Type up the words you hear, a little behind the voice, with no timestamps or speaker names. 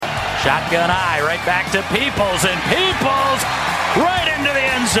Shotgun eye right back to Peoples, and Peoples right into the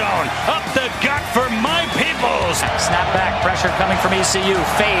end zone. Up the gut for my Peoples. Snap back, pressure coming from ECU.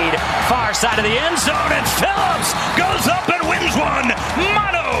 Fade, far side of the end zone, and Phillips goes up and wins one.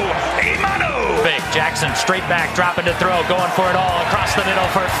 Mano, Imano. Big Jackson straight back, dropping to throw, going for it all across the middle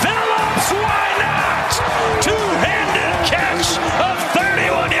for Phillips. Why not? Two-handed catch of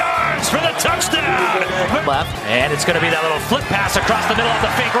 31 yards for the touchdown. Left, and it's going to be that little flip pass across the middle of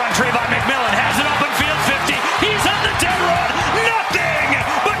the fake run. Trayvon McMillan has it open field 50. He's on the dead run. Nothing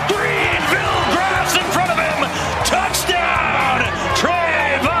but Greenville grass in front of him. Touchdown,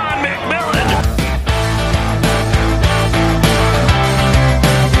 Trayvon McMillan.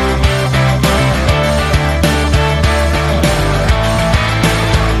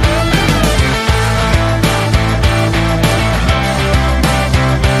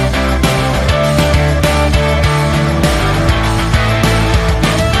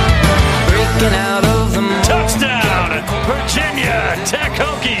 Touchdown, Virginia Tech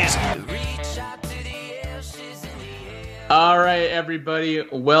Hokies. All right, everybody,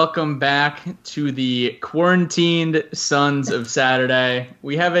 welcome back to the Quarantined Sons of Saturday.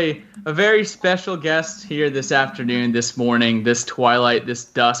 We have a very special guest here this afternoon, this morning, this twilight, this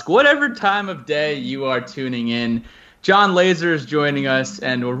dusk, whatever time of day you are tuning in. John Laaser is joining us,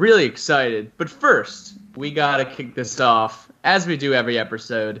 and we're really excited. But first, we got to kick this off, as we do every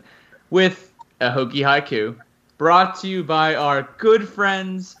episode, with a Hokie Haiku, brought to you by our good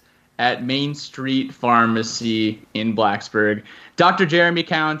friends at Main Street Pharmacy in Blacksburg. Dr. Jeremy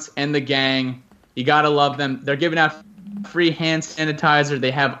Counts and the gang, you gotta love them. They're giving out free hand sanitizer.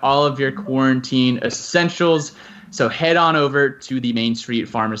 They have all of your quarantine essentials. So head on over to the Main Street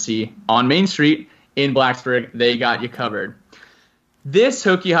Pharmacy on Main Street in Blacksburg. They got you covered. This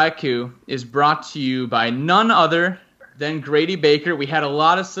Hokie Haiku is brought to you by none other than Grady Baker. We had a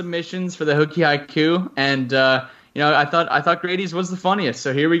lot of submissions for the Hokie Haiku, and I thought Grady's was the funniest.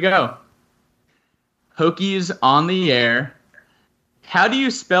 So here we go. Hokies on the air. How do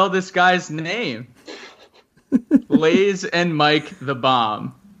you spell this guy's name? Lays and Mike the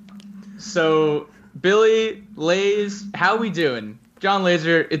Bomb. So Billy, Lays, how we doing? John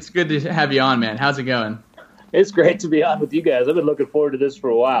Laaser, it's good to have you on, man. How's it going? It's great to be on with you guys. I've been looking forward to this for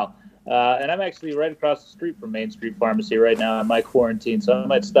a while. And I'm actually right across the street from Main Street Pharmacy right now in my quarantine, so I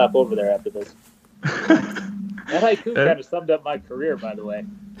might stop over there after this. That haiku kind of summed up my career, by the way.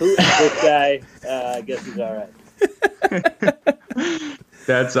 Who is this guy? I guess he's all right.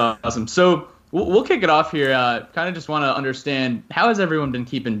 That's awesome. So we'll kick it off here. Kind of just want to understand, how has everyone been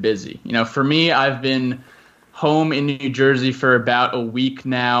keeping busy? For me, I've been home in New Jersey for about a week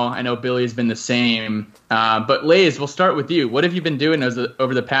now. I know Billy's been the same. But Lays, we'll start with you. What have you been doing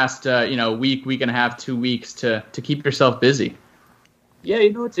over the past week and a half, 2 weeks to keep yourself busy? Yeah,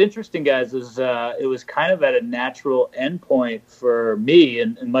 what's interesting, guys, is it was kind of at a natural endpoint for me.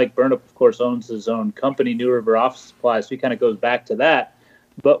 And Mike Burnip, of course, owns his own company, New River Office Supply, so he kind of goes back to that.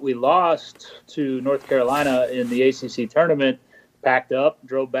 But we lost to North Carolina in the ACC tournament, packed up,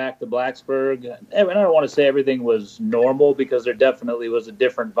 drove back to Blacksburg. And I don't want to say everything was normal, because there definitely was a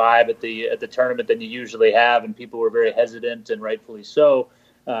different vibe at the tournament than you usually have, and people were very hesitant, and rightfully so,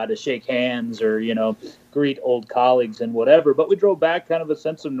 to shake hands or, greet old colleagues and whatever. But we drove back kind of a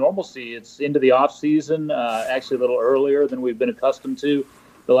sense of normalcy. It's into the off season, actually a little earlier than we've been accustomed to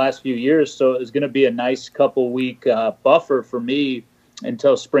the last few years. So it's going to be a nice couple week buffer for me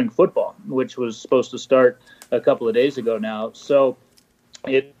until spring football, which was supposed to start a couple of days ago now. So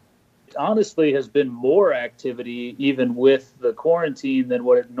it honestly has been more activity even with the quarantine than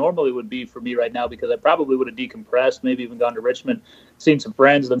what it normally would be for me right now, because I probably would have decompressed, maybe even gone to Richmond, seen some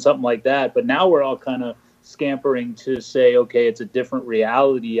friends, done something like that. But now we're all kind of scampering to say, okay, it's a different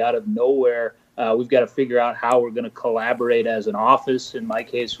reality out of nowhere. We've got to figure out how we're going to collaborate as an office, in my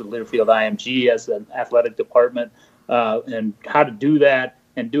case with Learfield IMG as an athletic department, and how to do that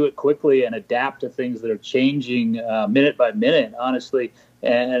and do it quickly and adapt to things that are changing minute by minute, honestly,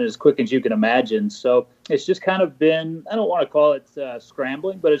 and as quick as you can imagine. So it's just kind of been, I don't want to call it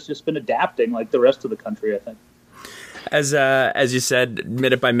scrambling, but it's just been adapting like the rest of the country, I think. As you said,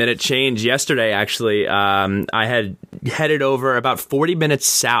 minute by minute change. Yesterday, actually, I had headed over about 40 minutes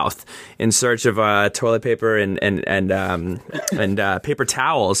south in search of toilet paper and paper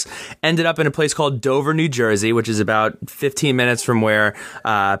towels. Ended up in a place called Dover, New Jersey, which is about 15 minutes from where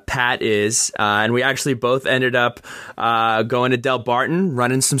Pat is. And we actually both ended up going to Del Barton,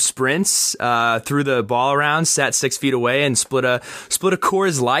 running some sprints, threw the ball around, sat 6 feet away, and split a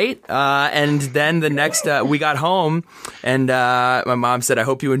Coors Light. And then the next we got home. And my mom said, I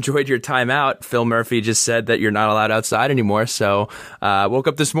hope you enjoyed your time out. Phil Murphy just said that you're not allowed outside anymore. So woke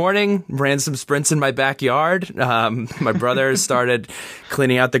up this morning, ran some sprints in my backyard. My brother started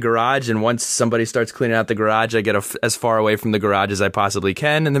cleaning out the garage. And once somebody starts cleaning out the garage, I get as far away from the garage as I possibly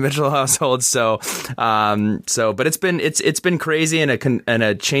can in the Mitchell household. But it's been crazy and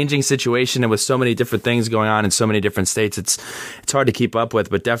a changing situation, and with so many different things going on in so many different states, it's hard to keep up with.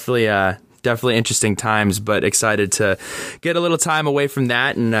 But definitely interesting times. But excited to get a little time away from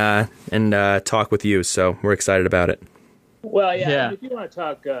that and talk with you. So we're excited about it. Well, yeah. If you want to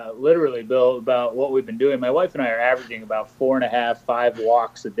talk literally, Bill, about what we've been doing, my wife and I are averaging about 4.5, 5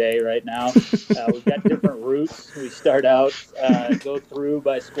 walks a day right now. We've got different routes. We start out, go through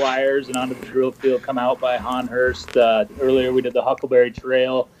by Squires and onto the drill field, come out by Honhurst. Earlier we did the Huckleberry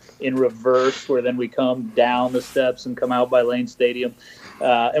Trail in reverse, where then we come down the steps and come out by Lane Stadium.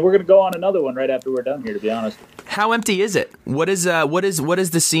 And we're going to go on another one right after we're done here, to be honest. How empty is it? What is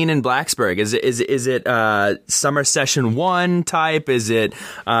the scene in Blacksburg? Is it summer session 1 type? Is it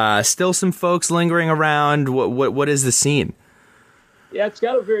still some folks lingering around? What is the scene? Yeah, it's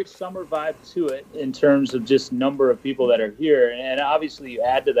got a very summer vibe to it in terms of just number of people that are here. And obviously you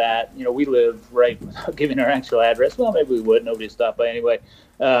add to that, we live right, without giving our actual address. Well, maybe we would. Nobody stopped by anyway.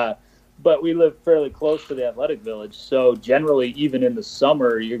 But we live fairly close to the athletic village. So generally, even in the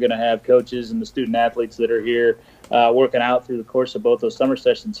summer, you're going to have coaches and the student athletes that are here working out through the course of both those summer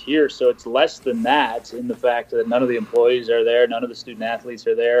sessions here. So it's less than that in the fact that none of the employees are there, none of the student athletes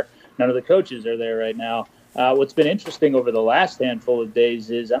are there, none of the coaches are there right now. What's been interesting over the last handful of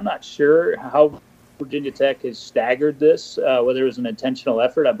days is I'm not sure how Virginia Tech has staggered this, whether it was an intentional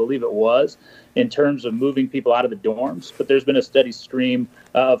effort. I believe it was, in terms of moving people out of the dorms. But there's been a steady stream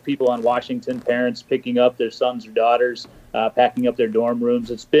of people on Washington, parents picking up their sons or daughters, packing up their dorm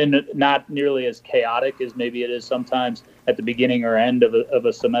rooms. It's been not nearly as chaotic as maybe it is sometimes at the beginning or end of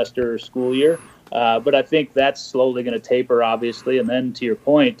a semester or school year. But I think that's slowly going to taper, obviously. And then to your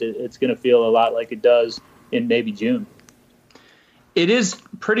point, it's going to feel a lot like it does in maybe June. It is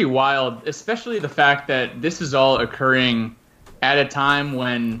pretty wild, especially the fact that this is all occurring at a time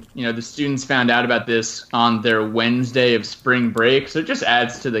when, the students found out about this on their Wednesday of spring break. So it just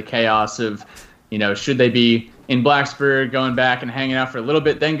adds to the chaos of, should they be in Blacksburg going back and hanging out for a little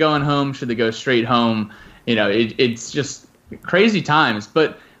bit, then going home? Should they go straight home? It's just crazy times.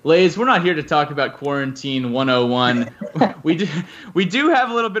 But Lays, we're not here to talk about Quarantine 101. we do have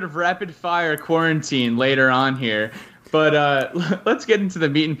a little bit of rapid fire quarantine later on here. But let's get into the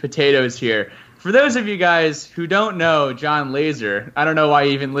meat and potatoes here. For those of you guys who don't know John Laaser, I don't know why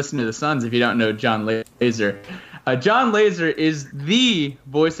you even listen to the Suns if you don't know John Laaser. John Laaser is the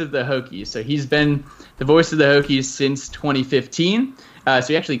voice of the Hokies. So he's been the voice of the Hokies since 2015. So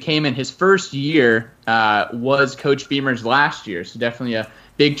he actually came in his first year, was Coach Beamer's last year. So definitely a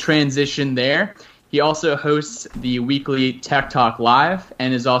big transition there. He also hosts the weekly Tech Talk Live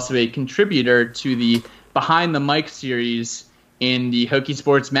and is also a contributor to the Behind the Mic series in the Hokie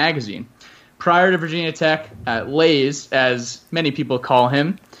Sports magazine. Prior to Virginia Tech, Lays, as many people call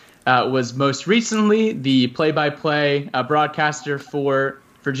him, was most recently the play-by-play broadcaster for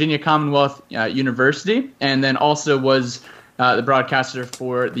Virginia Commonwealth University, and then also was the broadcaster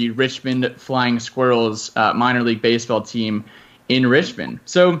for the Richmond Flying Squirrels minor league baseball team in Richmond.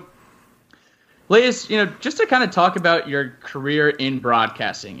 So, Lays, just to kind of talk about your career in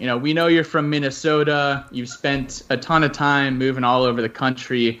broadcasting. We know you're from Minnesota. You've spent a ton of time moving all over the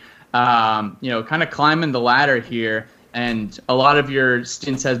country, kind of climbing the ladder here. And a lot of your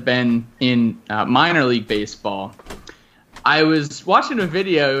stints has been in minor league baseball. I was watching a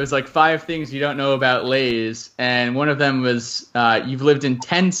video. It was like 5 things you don't know about Lays. And one of them was you've lived in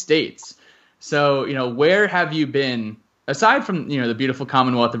 10 states. So, where have you been? Aside from, the beautiful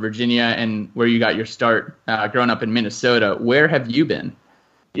Commonwealth of Virginia and where you got your start growing up in Minnesota, where have you been?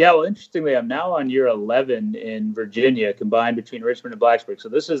 Yeah, well, interestingly, I'm now on year 11 in Virginia, combined between Richmond and Blacksburg. So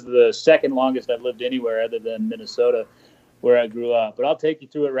this is the second longest I've lived anywhere other than Minnesota, where I grew up. But I'll take you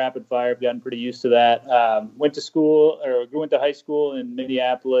through it rapid fire. I've gotten pretty used to that. Went to high school in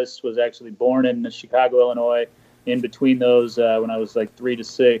Minneapolis, was actually born in Chicago, Illinois. In between those, when I was like 3 to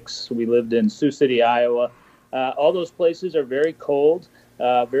 6, we lived in Sioux City, Iowa. All those places are very cold,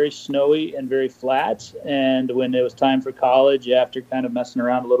 very snowy, and very flat. And when it was time for college, after kind of messing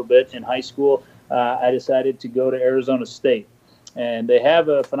around a little bit in high school, I decided to go to Arizona State. And they have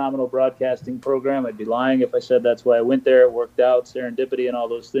a phenomenal broadcasting program. I'd be lying if I said that's why I went there. It worked out, serendipity and all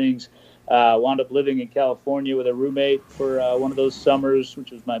those things. Wound up living in California with a roommate for one of those summers,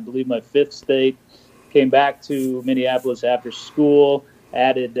 which was, I believe, my 5th state. Came back to Minneapolis after school.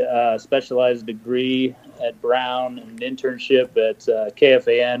 Added a specialized degree at Brown, an internship at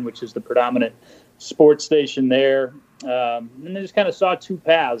KFAN, which is the predominant sports station there. And I just kind of saw two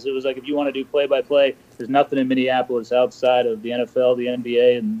paths. It was like, if you want to do play-by-play, there's nothing in Minneapolis outside of the NFL, the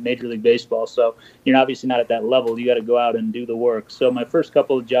NBA, and Major League Baseball. So you're obviously not at that level. You got to go out and do the work. So my first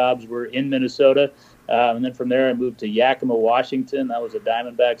couple of jobs were in Minnesota. And then from there, I moved to Yakima, Washington. That was a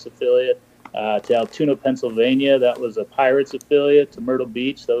Diamondbacks affiliate. To Altoona, Pennsylvania. That was a Pirates affiliate. To Myrtle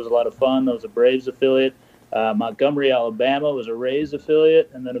Beach. That was a lot of fun. That was a Braves affiliate. Montgomery, Alabama was a Rays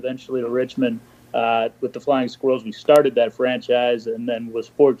affiliate. And then eventually to Richmond with the Flying Squirrels. We started that franchise and then was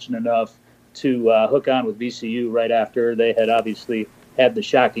fortunate enough to hook on with VCU right after they had obviously had the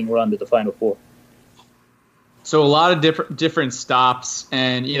shocking run to the Final Four. So a lot of different stops,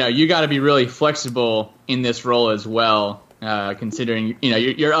 and you got to be really flexible in this role as well, considering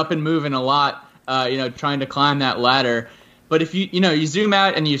you're up and moving a lot, trying to climb that ladder. But if you zoom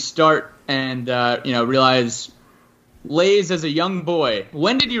out and you start and realize Lays as a young boy,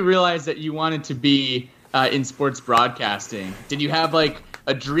 when did you realize that you wanted to be in sports broadcasting? Did you have like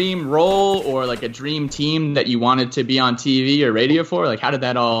a dream role or like a dream team that you wanted to be on TV or radio for? Like, how did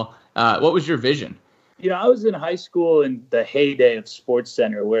that all? What was your vision? I was in high school in the heyday of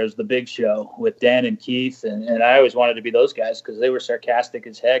SportsCenter, where it was the big show with Dan and Keith, and I always wanted to be those guys because they were sarcastic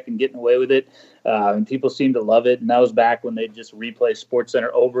as heck and getting away with it, and people seemed to love it. And that was back when they just replay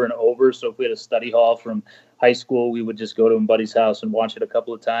SportsCenter over and over. So if we had a study hall from high school, we would just go to a buddy's house and watch it a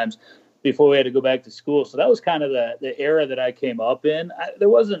couple of times before we had to go back to school. So that was kind of the era that I came up in.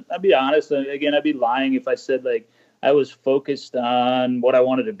 I'll be honest, again, I'd be lying if I said like I was focused on what I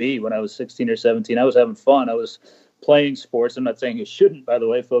wanted to be when I was 16 or 17. I was having fun. I was playing sports. I'm not saying you shouldn't, by the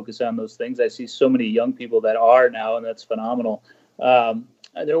way, focus on those things. I see so many young people that are now, and that's phenomenal. When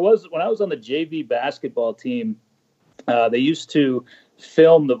I was on the JV basketball team, they used to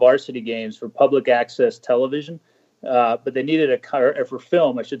film the varsity games for public access television, but they needed for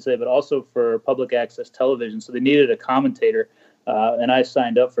film, I should say, but also for public access television. So they needed a commentator, and I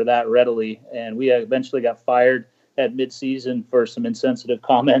signed up for that readily. And we eventually got fired at midseason for some insensitive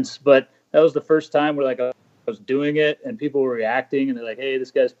comments, but that was the first time where I was doing it and people were reacting and they're like, hey,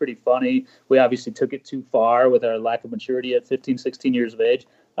 this guy's pretty funny. We obviously took it too far with our lack of maturity at 15, 16 years of age.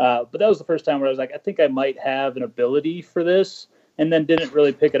 But that was the first time where I was like, I think I might have an ability for this, and then didn't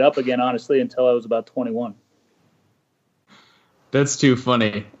really pick it up again, honestly, until I was about 21. That's too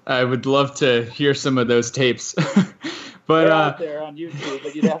funny. I would love to hear some of those tapes. But they're out there on YouTube,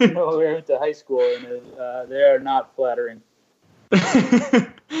 but you'd have to know where I went to high school, and they are not flattering.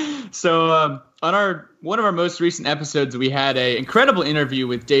 So on one of our most recent episodes, we had an incredible interview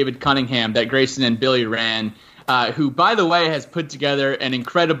with David Cunningham that Grayson and Billy ran, who, by the way, has put together an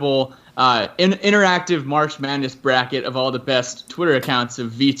incredible interactive March Madness bracket of all the best Twitter accounts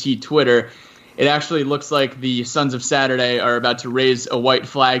of VT Twitter. It actually looks like the Sons of Saturday are about to raise a white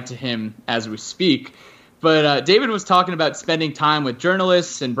flag to him as we speak. But David was talking about spending time with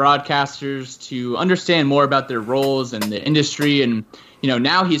journalists and broadcasters to understand more about their roles in the industry. And,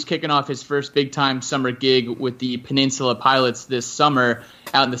 now he's kicking off his first big-time summer gig with the Peninsula Pilots this summer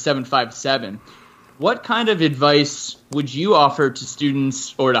out in the 757. What kind of advice would you offer to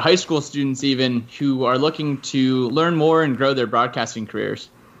students, or to high school students even, who are looking to learn more and grow their broadcasting careers?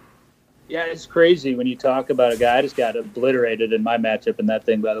 Yeah, it's crazy when you talk about a guy. I just got obliterated in my matchup in that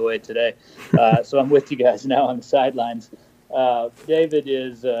thing, by the way, today. So I'm with you guys now on the sidelines. David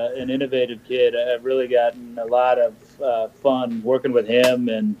is an innovative kid. I've really gotten a lot of fun working with him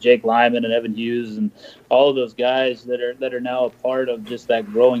and Jake Lyman and Evan Hughes and all of those guys that are now a part of just that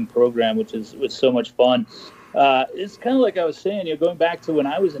growing program, which was so much fun. It's kind of like I was saying, going back to when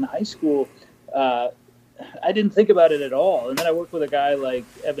I was in high school, I didn't think about it at all. And then I worked with a guy like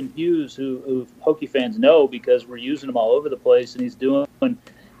Evan Hughes, who Hokie fans know because we're using him all over the place, and he's doing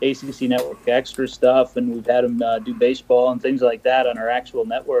ACC Network Extra stuff, and we've had him do baseball and things like that on our actual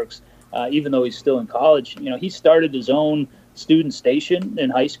networks, even though he's still in college. He started his own student station in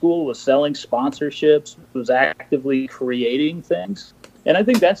high school, was selling sponsorships, was actively creating things. And I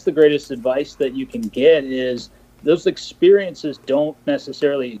think that's the greatest advice that you can get is those experiences don't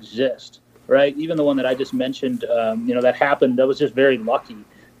necessarily exist. Right, even the one that I just mentioned, that happened. That was just very lucky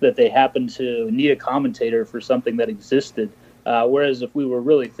that they happened to need a commentator for something that existed. Whereas if we were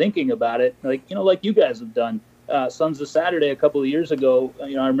really thinking about it, like you guys have done, Sons of Saturday a couple of years ago.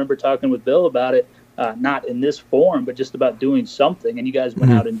 I remember talking with Bill about it, not in this form, but just about doing something, and you guys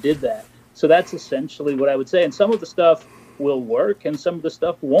went out and did that. So that's essentially what I would say. And some of the stuff will work, and some of the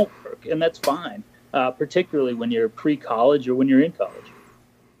stuff won't work, and that's fine. Particularly when you're pre-college or when you're in college.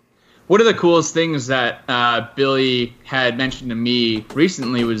 One of the coolest things that Billy had mentioned to me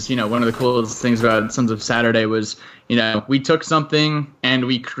recently was, one of the coolest things about Sons of Saturday was, we took something and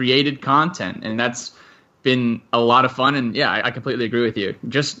we created content, and that's been a lot of fun. And yeah, I completely agree with you.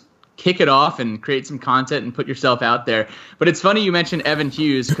 Just kick it off and create some content and put yourself out there. But it's funny you mentioned Evan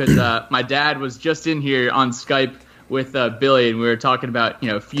Hughes, because my dad was just in here on Skype with Billy, and we were talking about,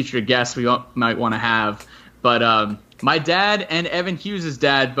 future guests we might want to have. But my dad and Evan Hughes'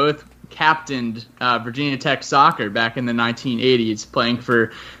 dad both captained Virginia Tech soccer back in the 1980s, playing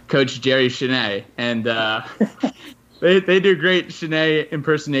for Coach Jerry Cheney. And they do great Cheney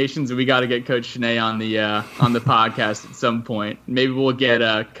impersonations, and we got to get Coach Cheney on the podcast at some point. Maybe we'll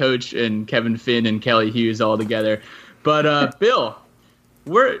get Coach and Kevin Finn and Kelly Hughes all together. But Bill,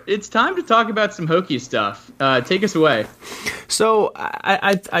 it's time to talk about some Hokie stuff. Take us away. So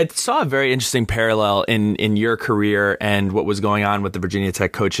I saw a very interesting parallel in your career and what was going on with the Virginia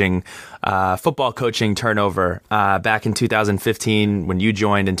Tech football coaching turnover back in 2015 when you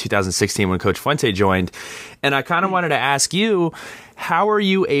joined, and 2016 when Coach Fuente joined. And I kind of wanted to ask you, how are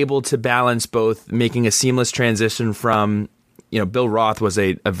you able to balance both making a seamless transition from, Bill Roth was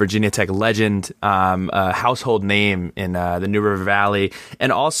a Virginia Tech legend, a household name in the New River Valley,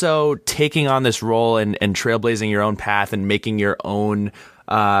 and also taking on this role and trailblazing your own path and making your own,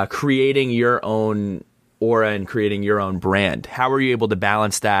 creating your own aura and creating your own brand. How were you able to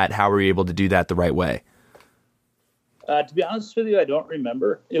balance that? How were you able to do that the right way? To be honest with you, I don't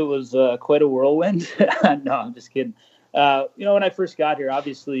remember. It was quite a whirlwind. No, I'm just kidding. When I first got here,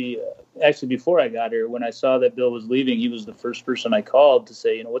 obviously, actually before I got here, when I saw that Bill was leaving, he was the first person I called to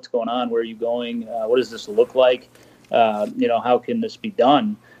say, what's going on? Where are you going? What does this look like? How can this be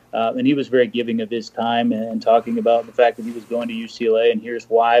done? And he was very giving of his time and talking about the fact that he was going to UCLA, and here's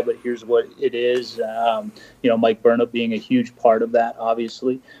why, but here's what it is. Mike Burnip being a huge part of that,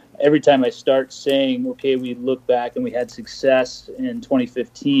 obviously. Every time I start saying, okay, we look back and we had success in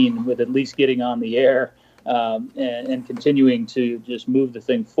 2015 with at least getting on the air, and continuing to just move the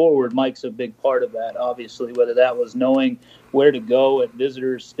thing forward. Mike's a big part of that, obviously, whether that was knowing where to go at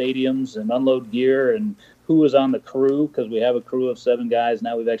visitors' stadiums and unload gear and who was on the crew, because we have a crew of 7 guys.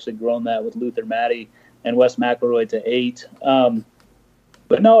 Now we've actually grown that with Luther Matty and Wes McElroy to 8.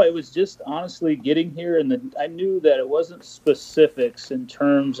 But no, it was just honestly getting here, and I knew that it wasn't specifics in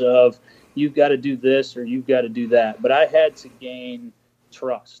terms of you've got to do this or you've got to do that. But I had to gain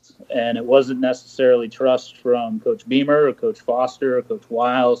trust, and it wasn't necessarily trust from Coach Beamer or Coach Foster or Coach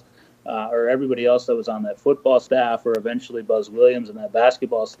Wiles or everybody else that was on that football staff, or eventually Buzz Williams and that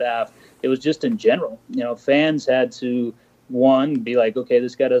basketball staff. It was just in general. Fans had to, one, be like, okay,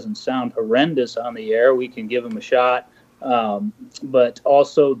 this guy doesn't sound horrendous on the air, we can give him a shot. But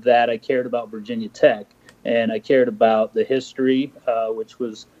also that I cared about Virginia Tech, and I cared about the history, which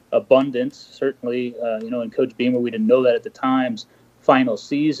was abundant, certainly. And Coach Beamer, we didn't know that at the time's final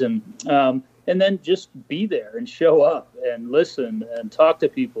season. And then just be there and show up and listen and talk to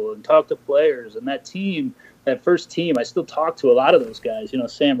people and talk to players. And that team, that first team, I still talk to a lot of those guys.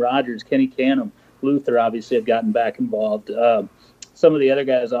 Sam Rogers, Kenny Canham, Luther obviously have gotten back involved. Some of the other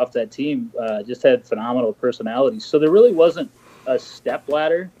guys off that team just had phenomenal personalities. So there really wasn't a step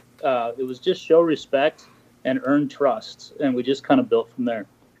ladder. It was just show respect and earn trust. And we just kind of built from there.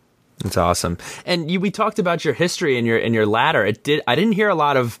 That's awesome. And we talked about your history and your ladder. I didn't hear a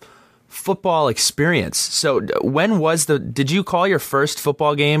lot of football experience. So did you call your first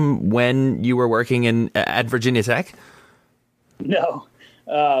football game when you were working at Virginia Tech? No.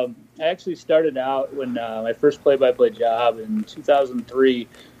 I actually started out when my first play-by-play job in 2003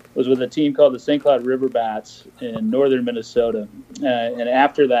 was with a team called the St. Cloud River Bats in northern Minnesota. And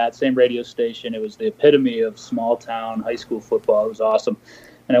after that, same radio station, it was the epitome of small-town high school football. It was awesome.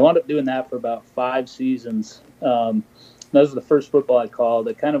 And I wound up doing that for about 5 seasons. That was the first football I called.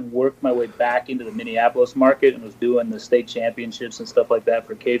 I kind of worked my way back into the Minneapolis market and was doing the state championships and stuff like that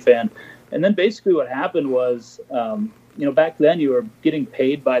for KFAN. And then basically what happened was, back then you were getting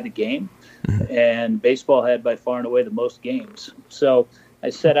paid by the game, and baseball had by far and away the most games. So I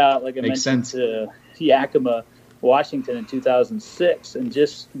set out, like I mentioned, to Yakima, Washington in 2006, and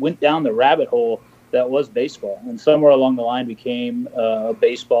just went down the rabbit hole that was baseball. And somewhere along the line became a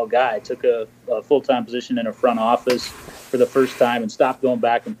baseball guy. I took a full-time position in a front office for the first time and stopped going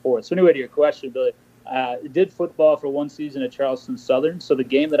back and forth. So anyway, to your question, Billy, did football for 1 season at Charleston Southern. So the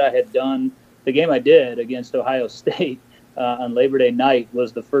game I did against Ohio State on Labor Day night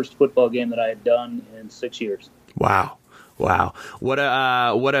was the first football game that I had done in 6 years. Wow. What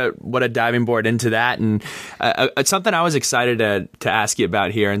a diving board into that. And it's something I was excited to ask you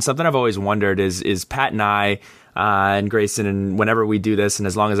about here. And something I've always wondered is Pat and I and Grayson, and whenever we do this, and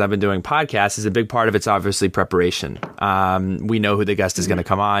as long as I've been doing podcasts, is a big part of it's obviously preparation. We know who the guest is going to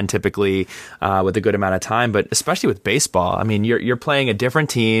come on, typically with a good amount of time, but especially with baseball, I mean, you're playing a different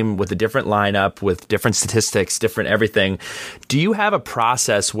team with a different lineup, with different statistics, different everything. Do you have a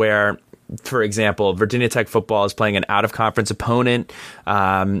process where, for example, Virginia Tech football is playing an out-of-conference opponent?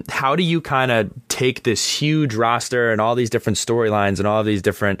 How do you kind of take this huge roster and all these different storylines and all of these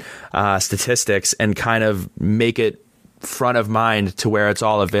different statistics and kind of make it front of mind to where it's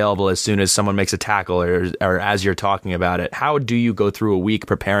all available as soon as someone makes a tackle or as you're talking about it? How do you go through a week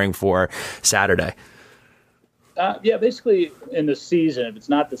preparing for Saturday? Basically in the season, if it's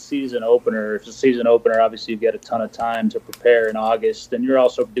not the season opener, if it's a season opener, obviously you get a ton of time to prepare in August. And you're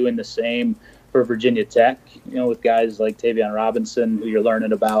also doing the same for Virginia Tech, with guys like Tavion Robinson, who you're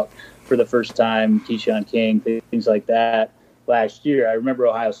learning about for the first time, Keyshawn King, things like that. Last year, I remember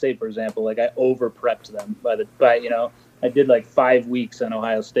Ohio State, for example, I over-prepped them I did 5 weeks on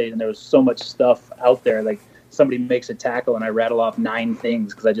Ohio State, and there was so much stuff out there, somebody makes a tackle and I rattle off 9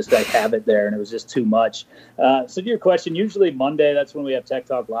 things because I have it there and it was just too much. So to your question, usually Monday, that's when we have Tech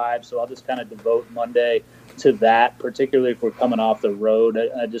Talk Live. So I'll just kind of devote Monday to that, particularly if we're coming off the road.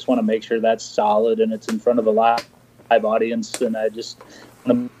 I just want to make sure that's solid and it's in front of a live audience. And I just want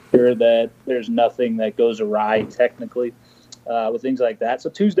to make sure that there's nothing that goes awry technically with things like that. So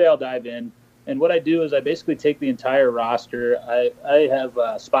Tuesday I'll dive in. And what I do is I basically take the entire roster. I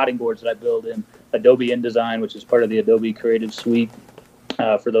have spotting boards that I build in Adobe InDesign, which is part of the Adobe Creative Suite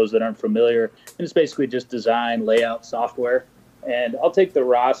for those that aren't familiar. And it's basically just design, layout software. And I'll take the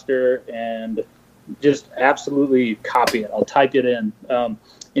roster and just absolutely copy it. I'll type it in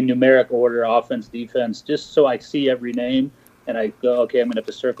numeric order, offense, defense, just so I see every name. And I go, okay, I'm going to have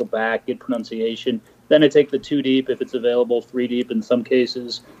to circle back, get pronunciation. Then I take the 2 deep if it's available, 3 deep in some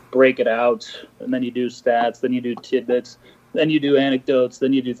cases, break it out, and then you do stats, then you do tidbits, then you do anecdotes,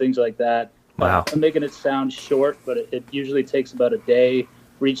 then you do things like that. Wow. I'm making it sound short, but it usually takes about a day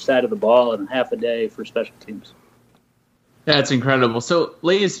for each side of the ball and half a day for special teams. That's incredible. So,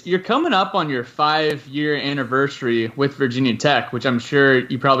 ladies, you're coming up on your 5-year anniversary with Virginia Tech, which I'm sure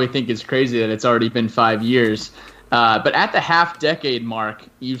you probably think is crazy that it's already been 5 years. But at the half-decade mark,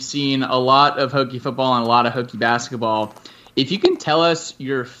 you've seen a lot of Hokie football and a lot of Hokie basketball. If you can tell us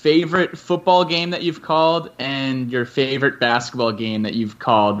your favorite football game that you've called and your favorite basketball game that you've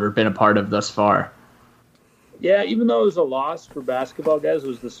called or been a part of thus far. Yeah, even though it was a loss for basketball guys, it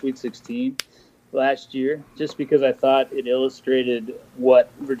was the Sweet 16 last year, just because I thought it illustrated what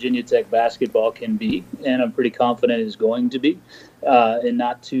Virginia Tech basketball can be, and I'm pretty confident is going to be, and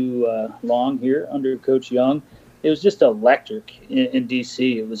not too long here under Coach Young. It was just electric in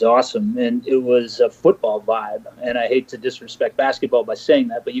D.C. It was awesome, and it was a football vibe. And I hate to disrespect basketball by saying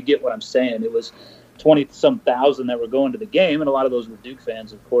that, but you get what I'm saying. It was 20-some thousand that were going to the game, and a lot of those were Duke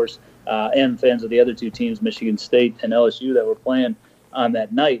fans, of course, and fans of the other 2 teams, Michigan State and LSU, that were playing on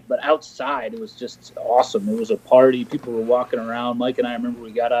that night. But outside, it was just awesome. It was a party. People were walking around. Mike and I remember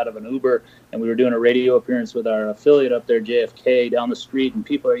we got out of an Uber and we were doing a radio appearance with our affiliate up there, JFK, down the street, and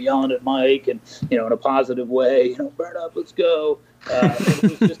people are yelling at Mike and, in a positive way, burn up, let's go.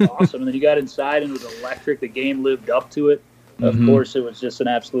 It was just awesome. And then you got inside and it was electric. The game lived up to it. Of course, it was just an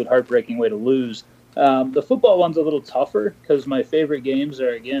absolute heartbreaking way to lose. The football one's a little tougher because my favorite games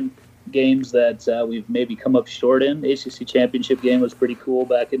are, again, games that we've maybe come up short in. The ACC championship game was pretty cool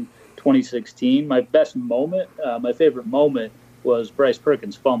back in 2016. My best moment, my favorite moment was Bryce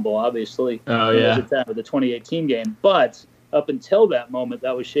Perkins' fumble, obviously. Oh, yeah. At the time of the 2018 game. But up until that moment,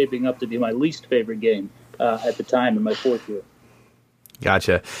 that was shaping up to be my least favorite game at the time in my 4th year.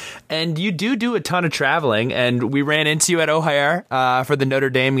 Gotcha. And you do a ton of traveling, and we ran into you at O'Hare for the Notre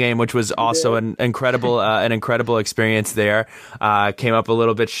Dame game, which was also an incredible experience there. Came up a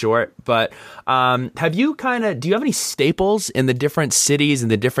little bit short, but do you have any staples in the different cities and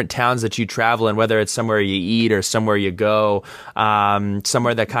the different towns that you travel in, whether it's somewhere you eat or somewhere you go,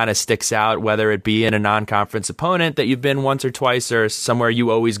 somewhere that kind of sticks out, whether it be in a non-conference opponent that you've been once or twice, or somewhere you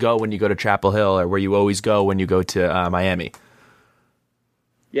always go when you go to Chapel Hill, or where you always go when you go to Miami?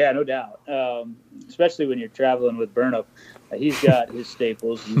 Yeah, no doubt. Especially when you're traveling with Burnup. He's got his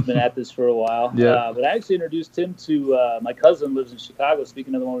staples. He's been at this for a while. Yeah. But I actually introduced him to my cousin lives in Chicago.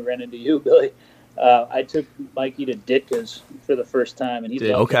 Speaking of the one we ran into you, Billy. I took Mikey to Ditka's for the first time, and he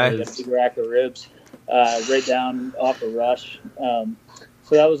loved a big rack of ribs right down off of Rush. So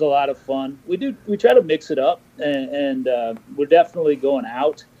that was a lot of fun. We try to mix it up, and we're definitely going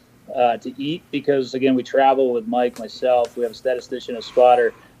out to eat because, again, we travel with Mike, myself. We have a statistician, a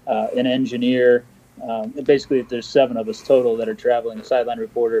spotter, an engineer, And basically, there's 7 of us total that are traveling, a sideline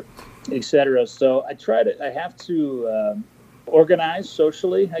reporter, etc. So I have to organize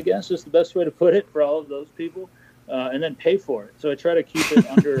socially, I guess is the best way to put it, for all of those people, and then pay for it. So I try to keep it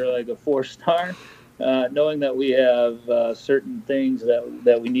under like a 4-star, knowing that we have certain things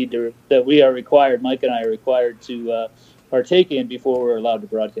that we are required, Mike and I are required to partake in before we're allowed to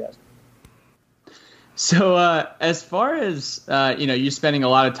broadcast. So as far as, you spending a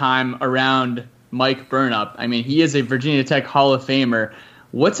lot of time around Mike Burnup, I mean, he is a Virginia Tech Hall of Famer.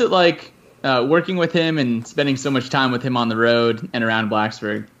 What's it like working with him and spending so much time with him on the road and around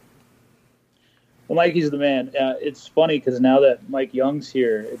Blacksburg? Well, Mikey's the man. It's funny because now that Mike Young's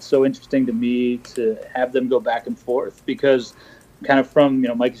here, it's so interesting to me to have them go back and forth, because kind of from,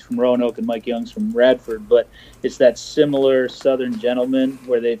 Mikey's from Roanoke and Mike Young's from Radford, but it's that similar Southern gentleman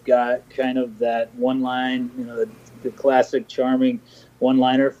where they've got kind of that one line, the classic charming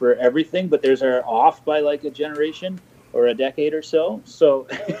one-liner for everything, but theirs are off by like a generation or a decade or so. So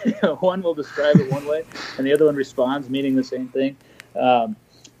one will describe it one way and the other one responds meaning the same thing.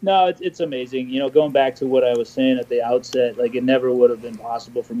 No, it's amazing. Going back to what I was saying at the outset, like it never would have been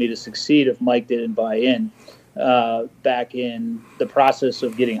possible for me to succeed if Mike didn't buy in. Back in the process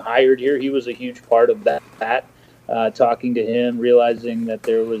of getting hired here, he was a huge part of that. Talking to him, realizing that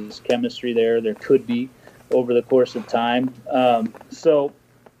there was chemistry there could be over the course of time. And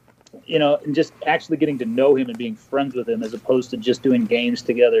just actually getting to know him and being friends with him as opposed to just doing games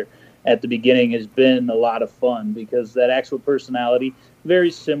together at the beginning has been a lot of fun, because that actual personality,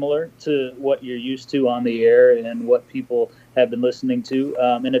 very similar to what you're used to on the air and what people have been listening to.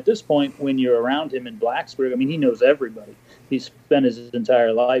 And at this point, when you're around him in Blacksburg, I mean, he knows everybody. He's spent his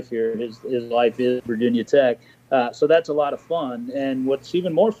entire life here. His life is Virginia Tech. So that's a lot of fun. And what's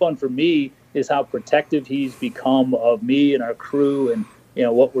even more fun for me is how protective he's become of me and our crew and,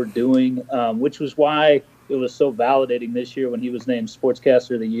 what we're doing, which was why it was so validating this year when he was named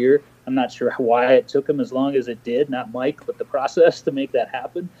Sportscaster of the Year. I'm not sure why it took him as long as it did, not Mike, but the process to make that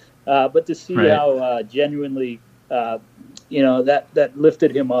happen. But to see how genuinely, that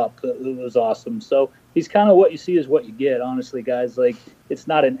lifted him up, it was awesome. So he's kind of what you see is what you get, honestly, guys. Like, it's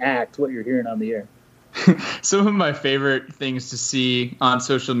not an act, what you're hearing on the air. Some of my favorite things to see on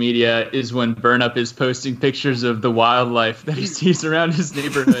social media is when Burnup is posting pictures of the wildlife that he sees around his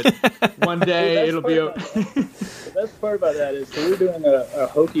neighborhood. One day it'll be over. The best part about that is, so we were doing a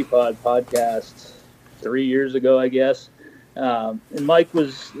Hokie podcast 3 years ago, I guess. And Mike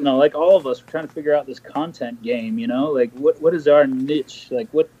was, like all of us, we're trying to figure out this content game, like what is our niche? Like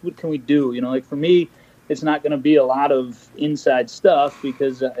what can we do? Like for me, it's not going to be a lot of inside stuff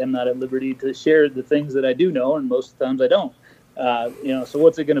because I'm not at liberty to share the things that I do know, and most of the times I don't. So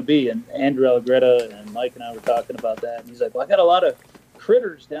what's it going to be? And Andrew Allegretta and Mike and I were talking about that, and he's like, well, I got a lot of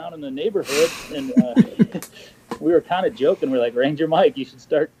critters down in the neighborhood, and we were kind of joking. We're like, Ranger Mike, you should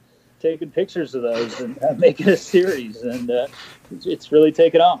start taking pictures of those and make it a series, and it's really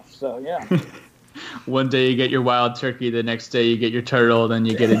taken off. So, yeah. One day you get your wild turkey, the next day you get your turtle, then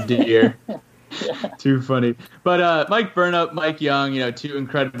you get a deer. Yeah. Too funny. But Mike Burnup, Mike Young, two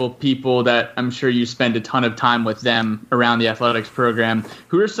incredible people that I'm sure you spend a ton of time with them around the athletics program.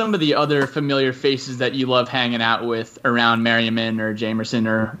 Who are some of the other familiar faces that you love hanging out with around Merriman or Jamerson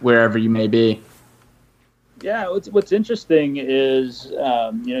or wherever you may be? Yeah, what's interesting is,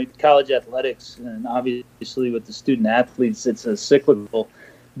 college athletics, and obviously with the student athletes, it's a cyclical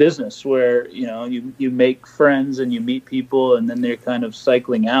business where, you make friends and you meet people and then they're kind of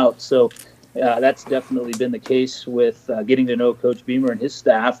cycling out. So that's definitely been the case with getting to know Coach Beamer and his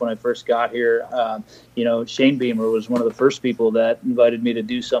staff. When I first got here, Shane Beamer was one of the first people that invited me to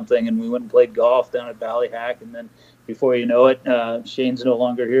do something, and we went and played golf down at Ballyhack. And then before you know it, Shane's no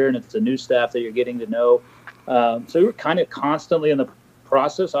longer here, and it's a new staff that you're getting to know. So we were kind of constantly in the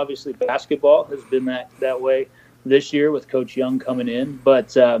process. Obviously, basketball has been that way this year with Coach Young coming in.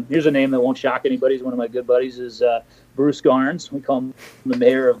 But here's a name that won't shock anybody. He's one of my good buddies, is Bruce Garnes. We call him the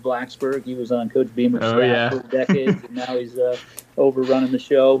mayor of Blacksburg. He was on Coach Beamer's staff for decades, and now he's over running the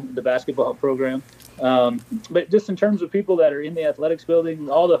show, the basketball program. But just in terms of people that are in the athletics building,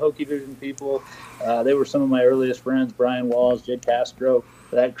 all the Hokie Vision people, they were some of my earliest friends, Brian Walls, Jed Castro,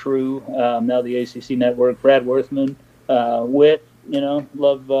 that crew, now the ACC Network, Brad Worthman, Witt,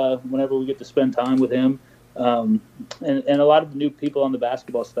 love whenever we get to spend time with him. And a lot of the new people on the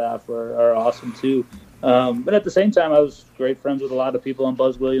basketball staff are awesome too. But at the same time, I was great friends with a lot of people on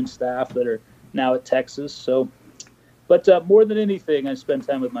Buzz Williams' staff that are now at Texas. So, but more than anything, I spend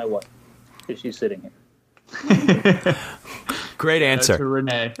time with my wife, if she's sitting here. Great answer, to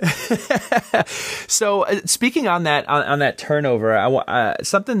Renee. So, speaking on that turnover,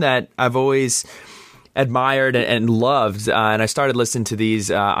 something that I've always admired and loved, and I started listening to these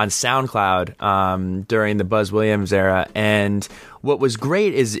on SoundCloud during the Buzz Williams era. And what was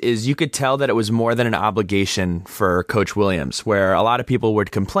great is you could tell that it was more than an obligation for Coach Williams, where a lot of people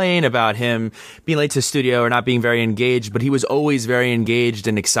would complain about him being late to the studio or not being very engaged, but he was always very engaged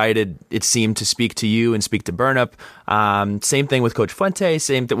and excited, it seemed, to speak to you and speak to Burnup. Same thing with Coach Fuente.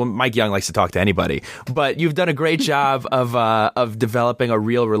 Same thing. Well, Mike Young likes to talk to anybody, but you've done a great job of developing a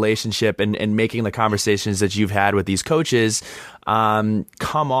real relationship and making the conversations that you've had with these coaches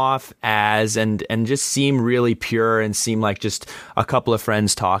come off as and just seem really pure and seem like just a couple of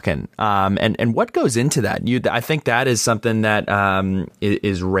friends talking. And what goes into that? I think that is something that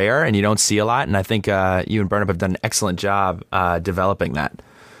is rare and you don't see a lot. And I think you and Burnup have done an excellent job developing that.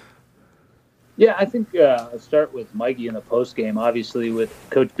 Yeah, I think I'll start with Mikey in the post game, obviously with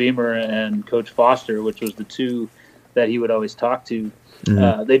Coach Beamer and Coach Foster, which was the two that he would always talk to.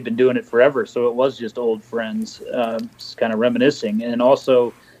 Mm-hmm. They've been doing it forever, so it was just old friends, just kind of reminiscing. And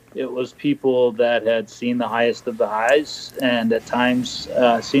also, it was people that had seen the highest of the highs and at times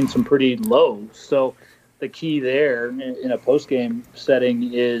seen some pretty lows. So the key there in a post-game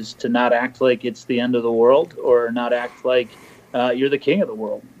setting is to not act like it's the end of the world or not act like you're the king of the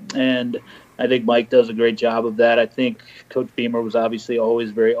world. And I think Mike does a great job of that. I think Coach Beamer was obviously always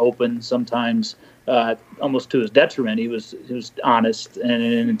very open, sometimes almost to his detriment. He was honest. And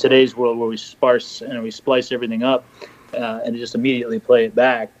in today's world where we sparse and we splice everything up and just immediately play it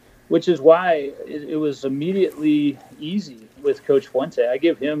back, which is why it was immediately easy with Coach Fuente. I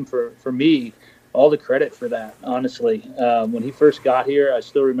give him, for me, all the credit for that, honestly. When he first got here, I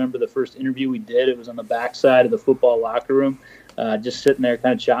still remember the first interview we did. It was on the backside of the football locker room, just sitting there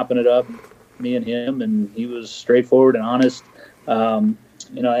kind of chopping it up, me and him, and he was straightforward and honest. And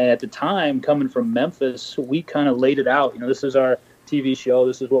at the time, coming from Memphis, we kind of laid it out. This is our TV show.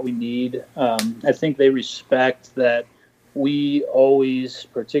 This is what we need. I think they respect that we always,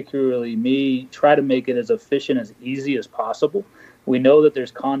 particularly me, try to make it as efficient, as easy as possible. We know that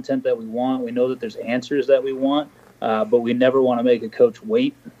there's content that we want. We know that there's answers that we want, but we never want to make a coach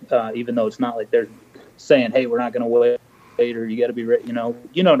wait, even though it's not like they're saying, hey, we're not going to wait, or you got to be ready.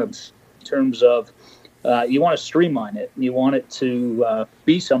 In terms of you want to streamline it. You want it to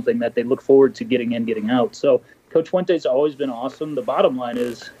be something that they look forward to getting in, getting out. So Coach Fuente's always been awesome. The bottom line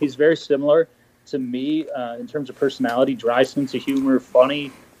is he's very similar to me in terms of personality, dry sense of humor,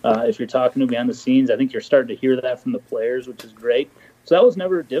 funny. If you're talking to behind the scenes, I think you're starting to hear that from the players, which is great. So that was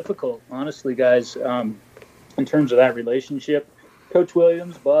never difficult, honestly, guys, in terms of that relationship. Coach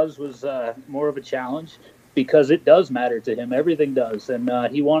Williams, Buzz, was more of a challenge because it does matter to him. Everything does. And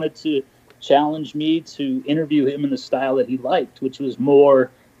he wanted to challenge me to interview him in the style that he liked, which was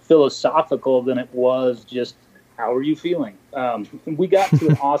more philosophical than it was just, how are you feeling? We got to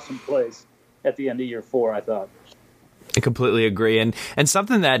an awesome place at the end of year 4, I thought. I completely agree. And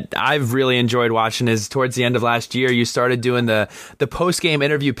something that I've really enjoyed watching is towards the end of last year, you started doing the post-game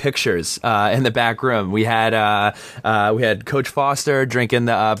interview pictures in the back room. We had Coach Foster drinking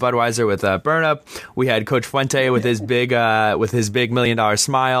the Budweiser with Burnup. We had Coach Fuente with his big $1 million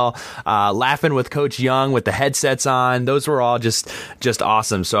smile, laughing with Coach Young with the headsets on. Those were all just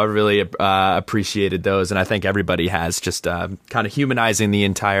awesome. So I really appreciated those, and I think everybody has, just kind of humanizing the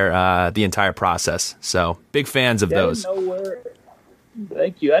entire process. So big fans of those.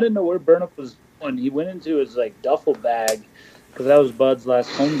 Thank you. I didn't know where Burnup was going. He went into his duffel bag, because that was Bud's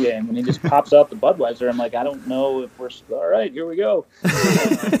last home game, and he just pops out the Budweiser. I'm like, I don't know if we're all right. Here we go.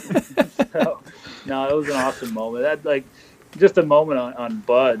 No, it was an awesome moment. That just a moment on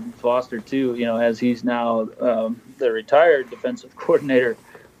Bud Foster too. As he's now the retired defensive coordinator.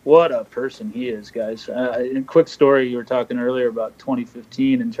 What a person he is, guys. And quick story, you were talking earlier about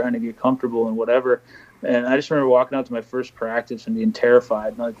 2015 and trying to get comfortable and whatever. And I just remember walking out to my first practice and being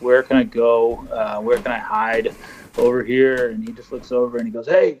terrified. Like, where can I go? Where can I hide over here? And he just looks over and he goes,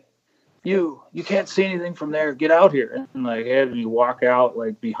 hey, you can't see anything from there. Get out here. And had me walk out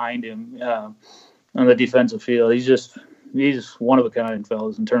behind him on the defensive field. He's one of a kind,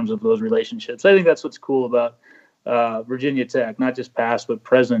 fellas, in terms of those relationships. I think that's what's cool about Virginia Tech, not just past but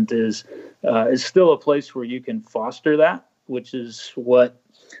present, is still a place where you can foster that, which is what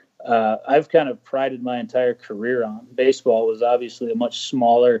I've kind of prided my entire career on. Baseball was obviously a much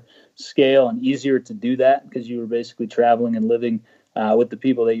smaller scale and easier to do that because you were basically traveling and living with the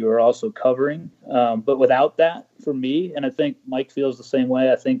people that you were also covering. But without that, for me, and I think Mike feels the same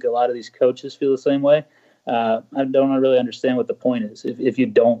way, I think a lot of these coaches feel the same way, I don't really understand what the point is if you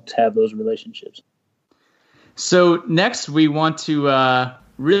don't have those relationships. So next we want to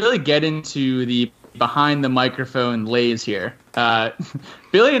really get into the behind the microphone lays here.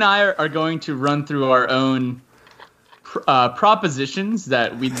 Billy and I are going to run through our own propositions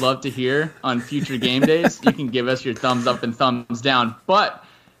that we'd love to hear on future game days. You can give us your thumbs up and thumbs down. But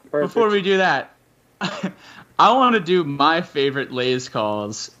before we do that, I want to do my favorite Lays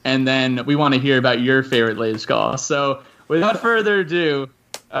calls, and then we want to hear about your favorite Lays calls. So without further ado,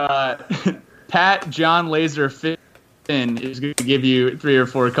 Pat John Laaser Finn is going to give you 3 or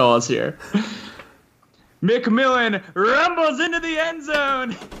 4 calls here. McMillan rumbles into the end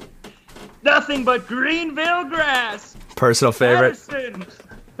zone. Nothing but Greenville grass. Personal favorite.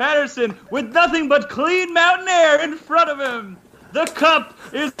 Patterson with nothing but clean mountain air in front of him. The cup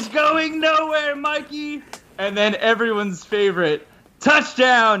is going nowhere, Mikey. And then everyone's favorite.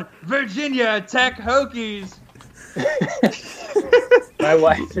 Touchdown, Virginia Tech Hokies. My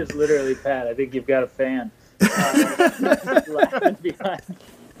wife is literally Pat. I think you've got a fan. Laughing behind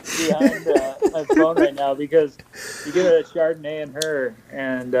my phone right now because you get a Chardonnay in her,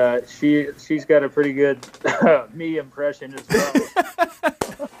 and she's got a pretty good me impression as well.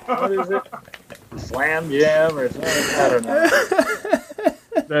 What is it? Slam Jam or something? I don't know.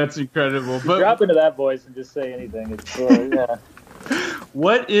 That's incredible. But drop into that voice and just say anything. It's yeah.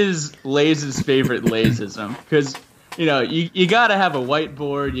 What is Lays' favorite Laysism? Because you got to have a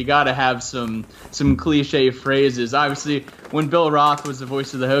whiteboard. You got to have some cliche phrases. Obviously, when Bill Roth was the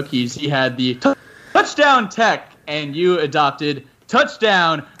voice of the Hokies, he had the touchdown Tech, and you adopted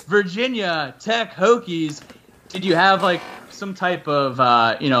touchdown Virginia Tech Hokies. Did you have like some type of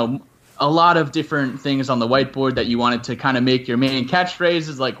a lot of different things on the whiteboard that you wanted to kind of make your main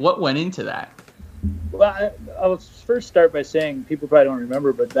catchphrases? Like, what went into that? Well, I'll first start by saying people probably don't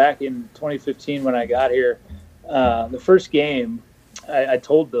remember, but back in 2015 when I got here, the first game, I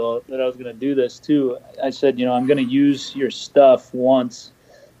told Bill that I was going to do this too. I said, I'm going to use your stuff once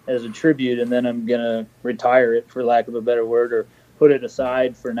as a tribute, and then I'm going to retire it, for lack of a better word, or put it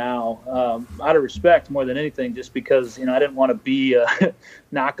aside for now, out of respect more than anything, just because, I didn't want to be a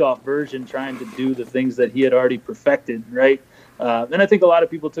knockoff version trying to do the things that he had already perfected, right? And I think a lot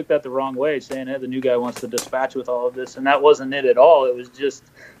of people took that the wrong way, saying, hey, the new guy wants to dispatch with all of this, and that wasn't it at all. It was just,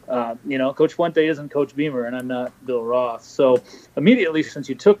 Coach Fuente isn't Coach Beamer, and I'm not Bill Roth. So immediately, since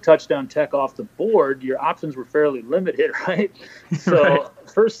you took Touchdown Tech off the board, your options were fairly limited, right? So right.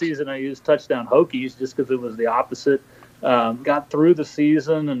 First season, I used Touchdown Hokies just because it was the opposite. Got through the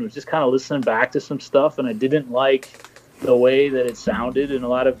season and was just kind of listening back to some stuff, and I didn't like the way that it sounded in a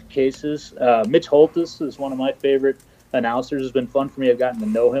lot of cases. Mitch Holtis is one of my favorite announcers. Has been fun for me. I've gotten to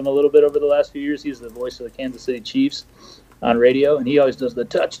know him a little bit over the last few years. He's the voice of the Kansas City Chiefs on radio, and he always does the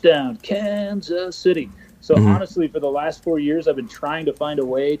touchdown Kansas City. So honestly, for the last 4 years, I've been trying to find a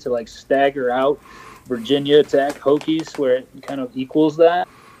way to like stagger out Virginia Tech Hokies where it kind of equals that.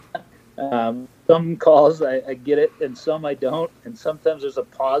 Some calls I get it, and some I don't. And sometimes there's a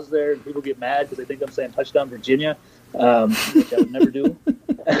pause there, and people get mad because they think I'm saying touchdown Virginia, which I would never do.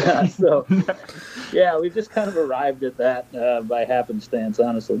 So, yeah, we've just kind of arrived at that by happenstance,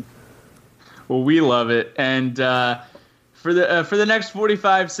 honestly. Well, we love it, and for the next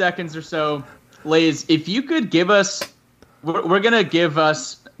 45 seconds or so, Lays, if you could give us, we're gonna give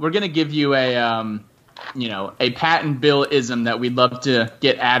you a a Pat and Bill ism that we'd love to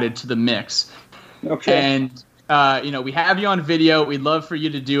get added to the mix. Okay. And we have you on video. We'd love for you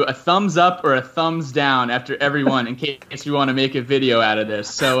to do a thumbs up or a thumbs down after everyone, in case you want to make a video out of this.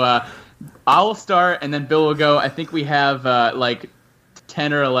 So I'll start, and then Bill will go. I think we have like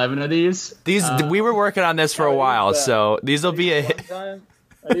 10 or 11 of these. We were working on this for a while, so these will be a.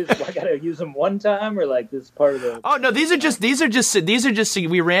 I gotta use them one time, or like this is part of the. Oh no, these are just.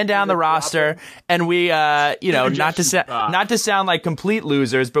 We ran down the roster, and we, not to sound like complete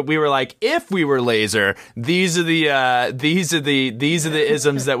losers, but we were like, if we were Laaser, these are the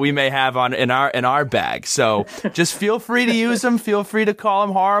isms that we may have in our bag. So just feel free to use them. Feel free to call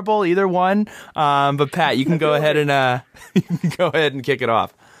them horrible, either one. But Pat, you can go ahead and kick it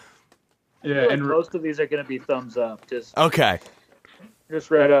off. Yeah, and most of these are gonna be thumbs up. Okay. Just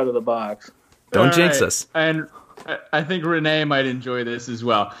right out of the box. Don't jinx us. And I think Renee might enjoy this as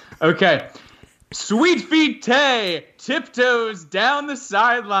well. Okay. Sweet Feet Tay tiptoes down the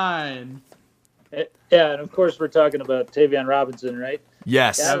sideline. Yeah, and of course we're talking about Tavion Robinson, right?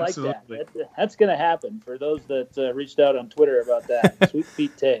 Yes. Yeah, I absolutely. like that. That's going to happen for those that reached out on Twitter about that. Sweet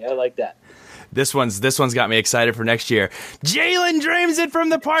Feet Tay. I like that. This one's got me excited for next year. Jalen dreams it from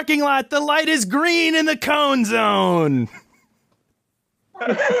the parking lot. The light is green in the cone zone.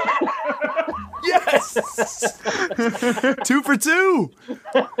 Yes! 2 for 2.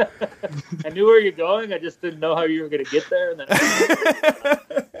 I knew where you're going. I just didn't know how you were going to get there. And then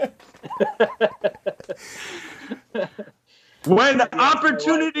When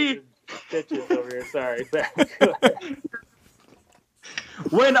opportunity... Stitches over here, sorry.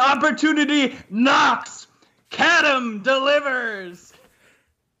 When opportunity knocks, Cadam delivers.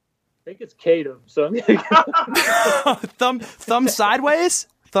 I think it's Kadam, so I'm gonna go. Thumb sideways?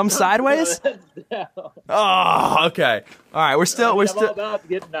 Thumb sideways? Oh, okay. All right, we're still I'm all about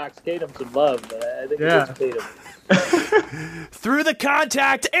getting Knox Kadam some love, but I think it's Kadam. Through the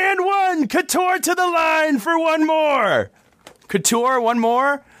contact and one. Couture to the line for one more. Couture, one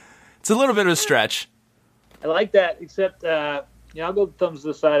more. It's a little bit of a stretch. I like that, except I'll go thumbs to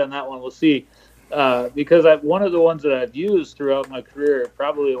the side on that one. We'll see. Because one of the ones that I've used throughout my career,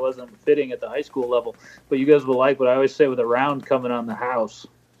 probably it wasn't fitting at the high school level, but you guys will like what I always say with a round coming on the house.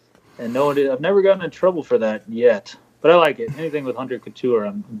 And I've never gotten in trouble for that yet. But I like it. Anything with Hunter Couture,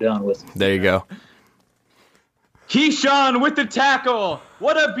 I'm down with. There you go. Keyshawn with the tackle.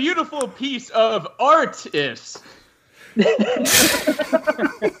 What a beautiful piece of art is.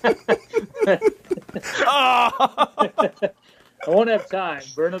 I won't have time.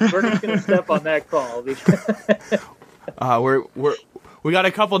 Burnham's going to step on that call. We got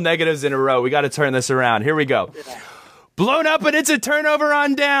a couple negatives in a row. We got to turn this around. Here we go. Yeah. Blown up, and it's a turnover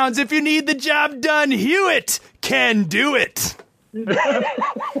on downs. If you need the job done, Hewitt can do it.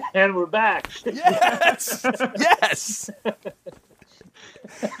 And we're back. Yes. Yes.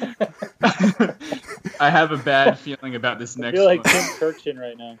 I have a bad feeling about this next one. I feel like Tim Kirkshin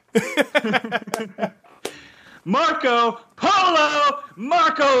right now. Marco Polo,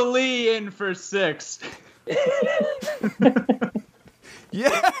 Marco Lee in for 6.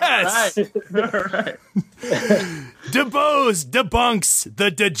 Yes. All right. DeBose debunks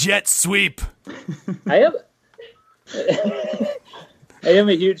the DeJet sweep. I am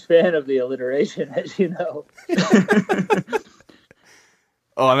a huge fan of the alliteration, as you know.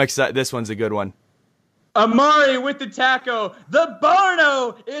 Oh, I'm excited. This one's a good one. Amari with the taco. The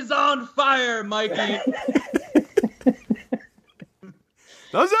Barno is on fire, Mikey.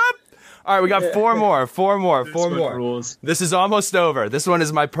 Thumbs up. All right, we got four more. Rules. This is almost over. This one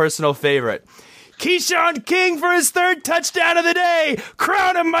is my personal favorite. Keyshawn King for his 3rd touchdown of the day.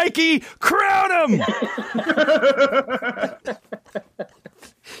 Crown him, Mikey. Crown him.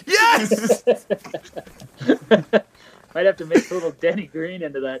 Yes. Might have to mix a little Denny Green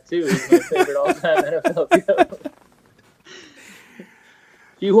into that, too. He's my favorite all-time NFL go.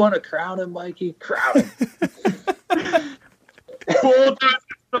 If you want to crown him, Mikey, crown him. Boulders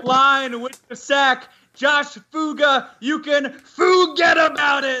the line with the sack. Josh Fuga, you can forget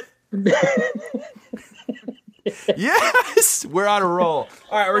about it. Yes, we're on a roll.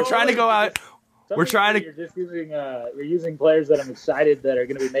 All right, we're trying to go out. We're trying to. You're just using players that I'm excited that are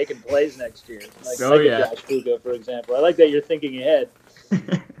going to be making plays next year. Like Josh Fuga, for example. I like that you're thinking ahead.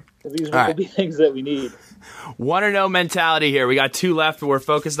 These will be things that we need. Want to know mentality here. We got 2 left, but we're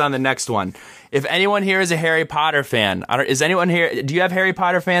focused on the next one. If anyone here is a Harry Potter fan, is anyone here? Do you have Harry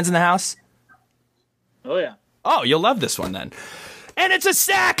Potter fans in the house? Oh yeah. Oh, you'll love this one then. And it's a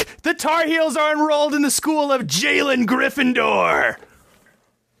sack. The Tar Heels are enrolled in the school of Jalen Gryffindor.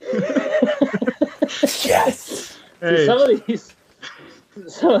 Yes. Hey.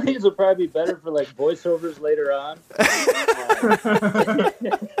 Some of these will probably be better for like voiceovers later on.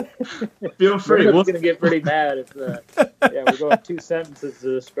 Feel free. We're going to get pretty mad if we're going 2 sentences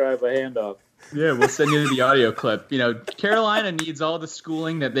to describe a handoff. Yeah, we'll send you the audio clip. Carolina needs all the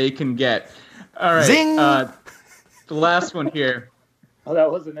schooling that they can get. All right. Zing. The last one here. Oh,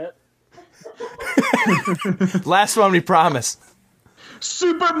 that wasn't it? Last one, we promise.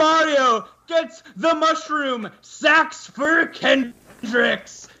 Super Mario gets the mushroom. Sacks for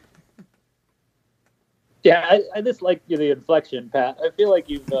Kendricks. Yeah, I just like the inflection, Pat. I feel like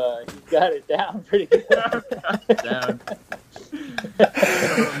you've got it down pretty good. Down.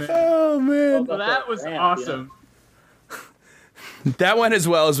 Oh, man. Well, that was awesome. That went as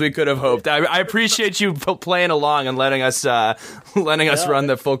well as we could have hoped. I appreciate you playing along and letting us run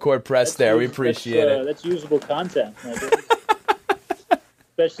the full court press there. We appreciate it. That's usable content.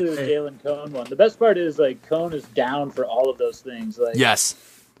 Especially the Jalen Cone one. The best part is Cone is down for all of those things. Yes.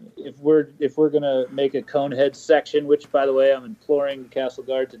 If we're gonna make a Conehead section, which by the way I'm imploring Castle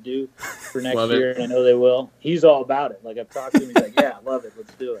Guard to do for next year, and I know they will. He's all about it. I've talked to him. He's like, "Yeah, I love it.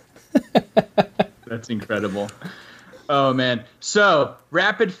 Let's do it." That's incredible. Oh man! So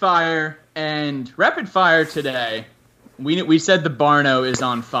rapid fire today. We said the Barno is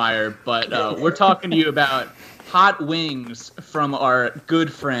on fire, but we're talking to you about hot wings from our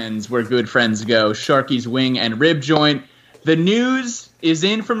good friends, where good friends go, Sharky's Wing and Rib Joint. The news is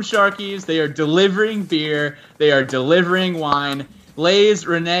in from Sharky's. They are delivering beer. They are delivering wine. Lays,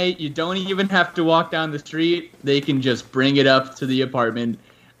 Renee, you don't even have to walk down the street. They can just bring it up to the apartment.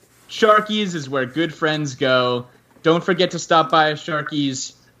 Sharky's is where good friends go. Don't forget to stop by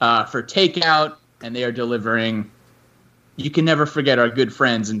Sharky's for takeout, and they are delivering. You can never forget our good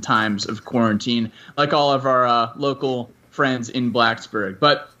friends in times of quarantine, like all of our local friends in Blacksburg.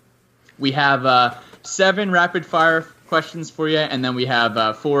 But we have 7 rapid-fire questions for you, and then we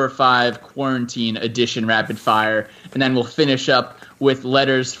have 4 or 5 quarantine edition rapid-fire, and then we'll finish up with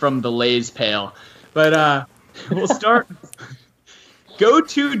letters from the Lay's pail. But we'll start.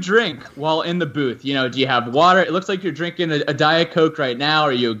 Go-to drink while in the booth. Do you have water? It looks like you're drinking a Diet Coke right now.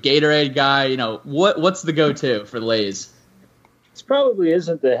 Are you a Gatorade guy? What's the go-to for Lay's? This probably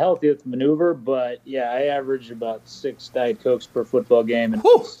isn't the healthiest maneuver, but yeah, I average about 6 Diet Cokes per football game and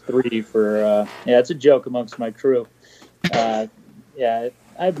 3 for. It's a joke amongst my crew. I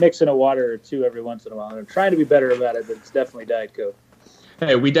mix in a water or 2 every once in a while. I'm trying to be better about it, but it's definitely Diet Coke.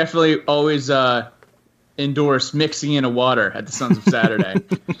 Hey, we definitely always endorse mixing in a water at the Sons of Saturday.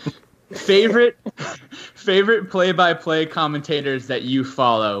 Favorite play-by-play commentators that you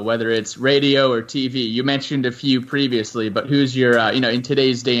follow, whether it's radio or TV. You mentioned a few previously, but who's your, in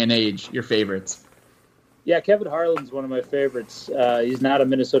today's day and age, your favorites? Yeah, Kevin Harlan's one of my favorites. He's not a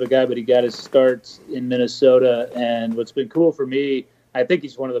Minnesota guy, but he got his starts in Minnesota. And what's been cool for me, I think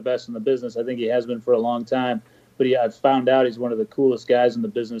he's one of the best in the business. I think he has been for a long time. But I've found out he's one of the coolest guys in the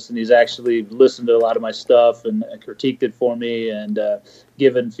business, and he's actually listened to a lot of my stuff and critiqued it for me and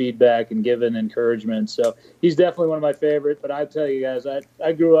given feedback and given encouragement. So he's definitely one of my favorite. But I tell you guys,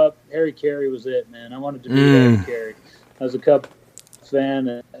 I grew up, Harry Carey was it, man. I wanted to be Harry Carey. I was a Cub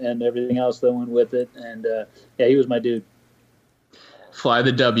fan and everything else that went with it. And, he was my dude. Fly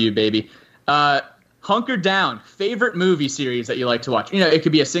the W, baby. Hunker down. Favorite movie series that you like to watch? It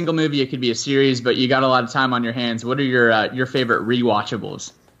could be a single movie, it could be a series, but you got a lot of time on your hands. What are your favorite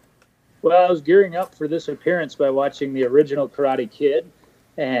rewatchables? Well, I was gearing up for this appearance by watching the original Karate Kid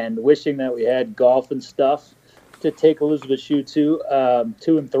and wishing that we had golf and stuff to take Elizabeth Shue to.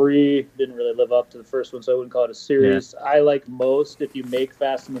 2 and 3 didn't really live up to the first one, so I wouldn't call it a series. Yeah. I like most if you make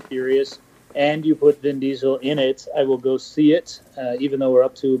Fast and the Furious and you put Vin Diesel in it, I will go see it, even though we're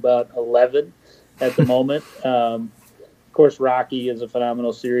up to about 11. At the moment. Of course, Rocky is a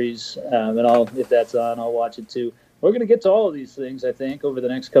phenomenal series, and if that's on, I'll watch it too. We're going to get to all of these things, I think, over the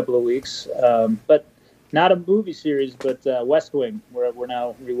next couple of weeks. But not a movie series, but West Wing, we're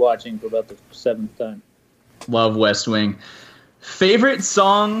now rewatching for about the 7th time. Love West Wing. Favorite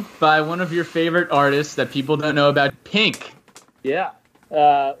song by one of your favorite artists that people don't know about? Pink. Yeah.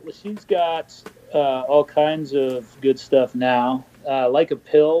 She's got all kinds of good stuff now. Like a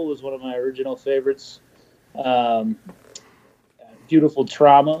Pill was one of my original favorites. Beautiful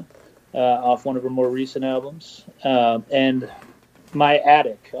Trauma off one of her more recent albums. And My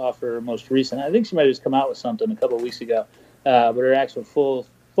Attic off her most recent. I think she might have just come out with something a couple of weeks ago. But her actual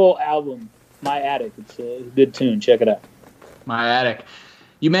full album, My Attic, it's a good tune. Check it out. My Attic.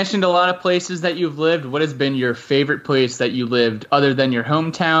 You mentioned a lot of places that you've lived. What has been your favorite place that you lived other than your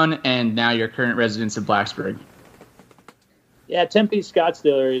hometown and now your current residence of Blacksburg? Yeah, Tempe,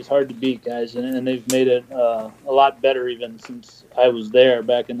 Scottsdale area is hard to beat, guys, and they've made it a lot better even since I was there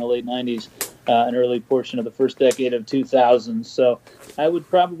back in the late 90s, an early portion of the first decade of 2000. So I would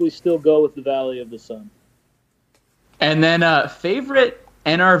probably still go with the Valley of the Sun. And then favorite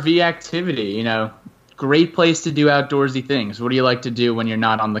NRV activity, great place to do outdoorsy things. What do you like to do when you're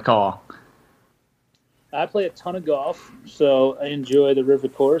not on the call? I play a ton of golf, so I enjoy the river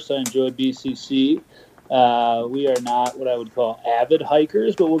course. I enjoy BCC. We are not what I would call avid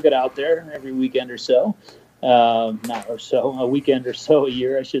hikers, but we'll get out there every weekend or so. A weekend or so a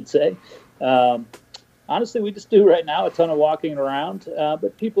year, I should say. Honestly, we just do right now a ton of walking around.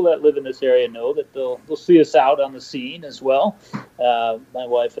 But people that live in this area know that they'll see us out on the scene as well. My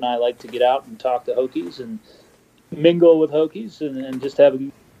wife and I like to get out and talk to Hokies and mingle with Hokies and just have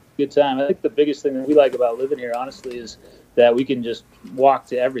a good time. I think the biggest thing that we like about living here, honestly, is that we can just walk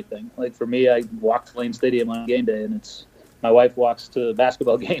to everything. Like for me, I walk to Lane Stadium on game day, and my wife walks to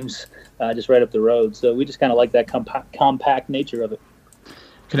basketball games just right up the road. So we just kind of like that compact nature of it.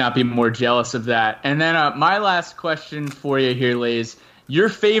 Could not be more jealous of that. And then my last question for you here, Lays. Your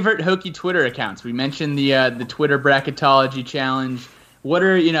favorite Hokie Twitter accounts? We mentioned the Twitter bracketology challenge. What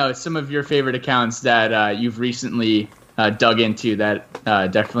are some of your favorite accounts that you've recently dug into that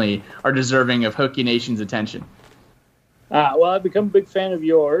definitely are deserving of Hokie Nation's attention? Well, I've become a big fan of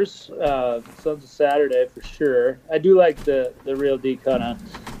yours. Sons of Saturday for sure. I do like the real D kind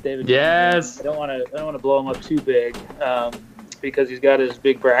of David. Yes. I don't want to blow him up too big because he's got his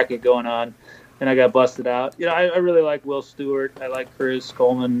big bracket going on. and I got busted out. I really like Will Stewart. I like Chris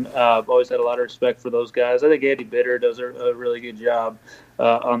Coleman. I've always had a lot of respect for those guys. I think Andy Bitter does a really good job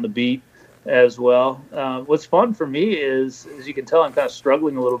on the beat as well. What's fun for me is, as you can tell, I'm kind of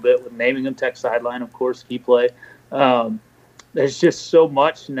struggling a little bit with naming them. Tech Sideline, of course, Key Play. There's just so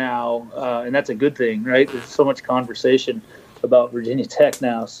much now, and that's a good thing, right? There's so much conversation about Virginia Tech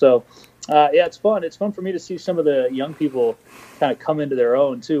now. So, it's fun. It's fun for me to see some of the young people kind of come into their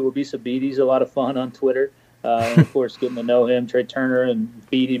own, too. Wabisa Beatty's a lot of fun on Twitter. And, of course, getting to know him. Trey Turner and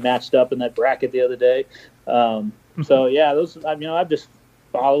Beatty matched up in that bracket the other day. I've just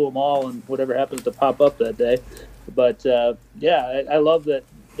follow them all and whatever happens to pop up that day. But, I love that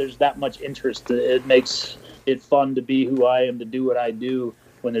there's that much interest. It makes it fun to be who I am, to do what I do,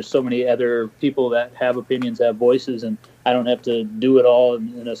 when there's so many other people that have opinions, have voices, and I don't have to do it all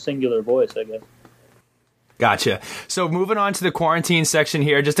in a singular voice, I guess. Gotcha. So moving on to the quarantine section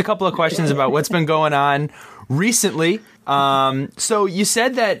here, just a couple of questions about what's been going on recently. So you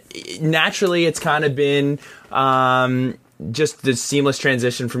said that naturally it's kind of been just the seamless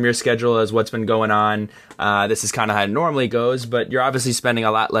transition from your schedule as what's been going on. This is kind of how it normally goes, but you're obviously spending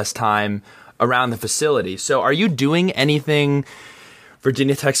a lot less time around the facility. So are you doing anything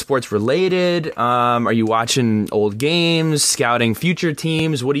Virginia Tech sports related? Are you watching old games, scouting future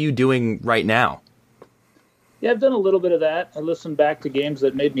teams? What are you doing right now? Yeah, I've done a little bit of that. I listened back to games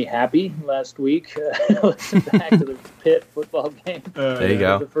that made me happy last week. I listened back to the Pitt football game. There you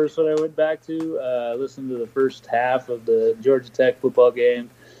go. The first one I went back to. I listened to the first half of the Georgia Tech football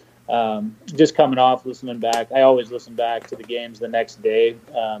game. Just coming off listening back. I always listen back to the games the next day.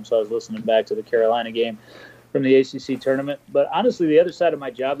 So I was listening back to the Carolina game from the ACC tournament. But honestly, the other side of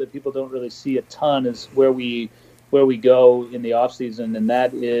my job that people don't really see a ton is where we go in the off season, and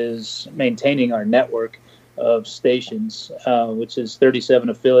that is maintaining our network of stations, which is 37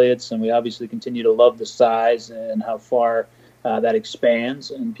 affiliates, and we obviously continue to love the size and how far that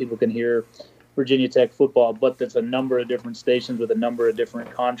expands, and people can hear Virginia Tech football, but there's a number of different stations with a number of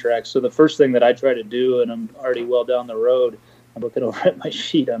different contracts. So the first thing that I try to do, and I'm already well down the road, I'm looking over at my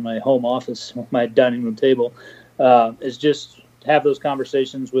sheet on my home office, my dining room table, is just have those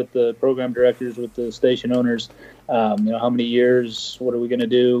conversations with the program directors, with the station owners. How many years, what are we going to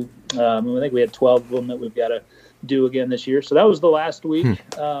do? I think we had 12 of them that we've got to do again this year. So that was the last week.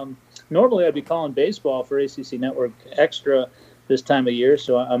 Normally I'd be calling baseball for ACC Network Extra this time of year,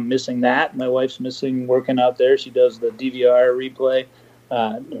 so I'm missing that. My wife's missing working out there. She does the DVR replay,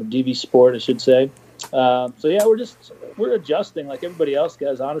 or DV Sport, I should say. We're adjusting like everybody else,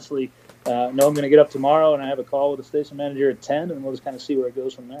 guys. Honestly, I'm going to get up tomorrow, and I have a call with the station manager at 10, and we'll just kind of see where it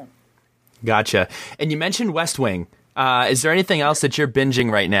goes from there. Gotcha. And you mentioned West Wing. Is there anything else that you're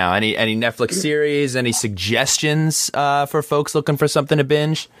binging right now? Any Netflix series? Any suggestions for folks looking for something to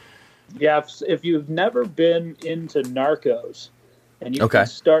binge? Yeah, if you've never been into Narcos, and you can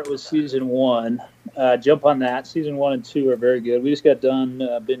start with season 1, jump on that. Season 1 and 2 are very good. We just got done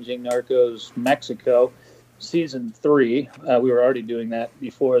binging Narcos Mexico. Season 3, we were already doing that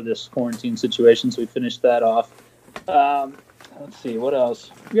before this quarantine situation, so we finished that off. Let's see, what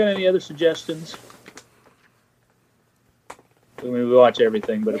else? You got any other suggestions? I mean, we watch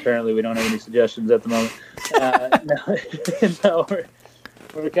everything, but apparently we don't have any suggestions at the moment. No,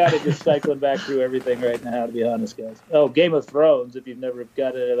 we're kind of just cycling back through everything right now, to be honest, guys. Oh, Game of Thrones, if you've never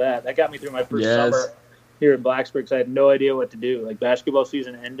got into that. That got me through my first summer here in Blacksburg, because I had no idea what to do. Like, basketball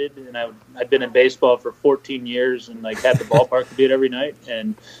season ended, and I'd been in baseball for 14 years and, like, had the ballpark to beat every night.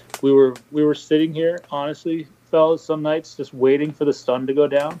 And we were sitting here, honestly, fellas, some nights just waiting for the sun to go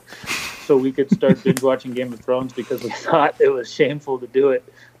down so we could start binge watching Game of Thrones, because we thought it was shameful to do it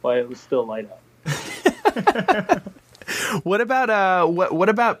while it was still light out. What about what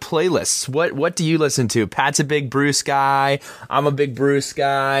about playlists? What do you listen to? Pat's a big Bruce guy. I'm a big Bruce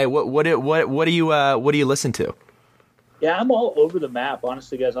guy. What do you listen to? Yeah, I'm all over the map,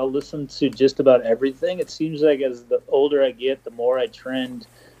 honestly, guys. I'll listen to just about everything. It seems like as the older I get, the more I trend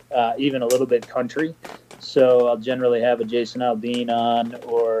even a little bit country. So I'll generally have a Jason Aldean on,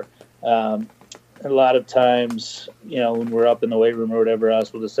 or a lot of times, when we're up in the weight room or whatever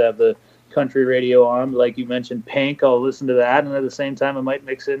else, we'll just have the country radio on. Like you mentioned, Pink, I'll listen to that, and at the same time I might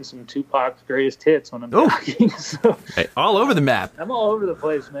mix in some Tupac's greatest hits when I'm talking. So, hey, all over the map. I'm all over the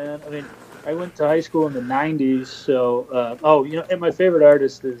place, man. I mean, I went to high school in the 90s, so and my favorite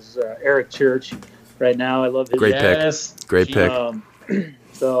artist is Eric Church right now. I love his great pick.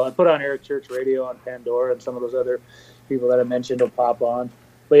 So I put on Eric Church radio on Pandora, and some of those other people that I mentioned will pop on.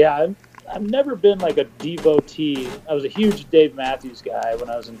 But yeah, I've never been like a devotee. I was a huge Dave Matthews guy when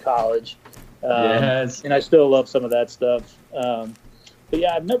I was in college. And I still love some of that stuff.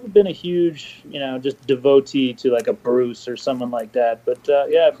 yeah, I've never been a huge, just devotee to like a Bruce or someone like that. But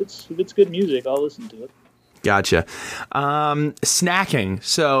yeah, if it's good music, I'll listen to it. Gotcha. Snacking.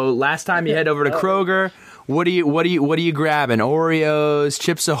 So last time you head over to Kroger, what are you grabbing? Oreos,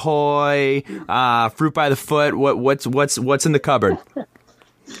 Chips Ahoy, Fruit by the Foot. What's in the cupboard?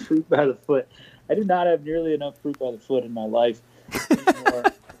 Fruit by the Foot. I do not have nearly enough Fruit by the Foot in my life anymore.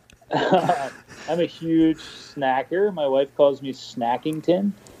 I'm a huge snacker. My wife calls me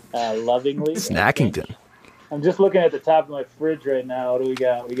Snackington, lovingly. Snackington. I'm just looking at the top of my fridge right now. What do we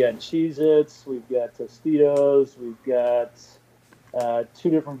got? We got Cheez-Its, we've got Tostitos, we've got 2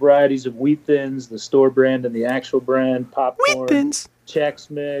 different varieties of Wheat Thins, the store brand and the actual brand, popcorn, Wheat Thins, Chex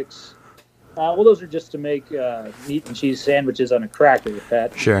Mix. Well, those are just to make meat and cheese sandwiches on a cracker,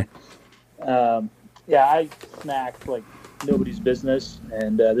 Pat. Sure. Yeah, I snack like nobody's business,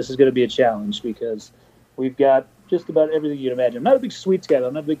 and this is going to be a challenge because we've got just about everything you'd imagine. I'm not a big sweets guy, though.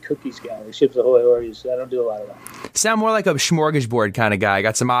 I'm not a big cookies guy. Like Chips Ahoy, Oreos, I don't do a lot of that. Sound more like a smorgasbord kind of guy.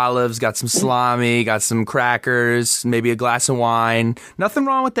 Got some olives, got some salami, got some crackers, maybe a glass of wine. Nothing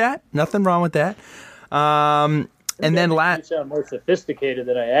wrong with that. And then you sound more sophisticated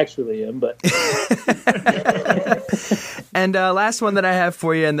than I actually am, but and last one that I have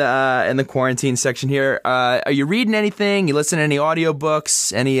for you in the quarantine section here. Are you reading anything? You listen to any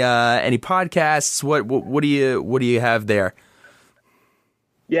audiobooks? Any podcasts? What do you have there?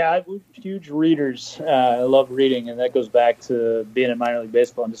 Yeah, we're huge readers. I love reading, and that goes back to being in minor league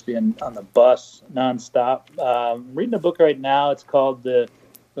baseball and just being on the bus nonstop. I'm reading a book right now. It's called The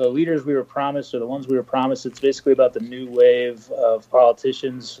Leaders We Were Promised, or The Ones We Were Promised. It's basically about the new wave of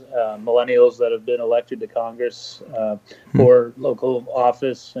politicians, millennials that have been elected to Congress for local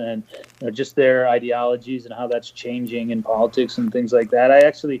office, and just their ideologies and how that's changing in politics and things like that.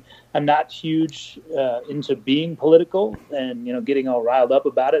 I'm not huge into being political and getting all riled up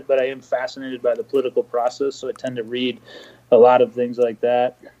about it, but I am fascinated by the political process, so I tend to read a lot of things like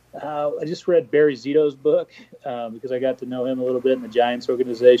that. I just read Barry Zito's book because I got to know him a little bit in the Giants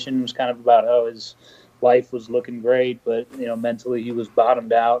organization. It was kind of about how his life was looking great, but mentally he was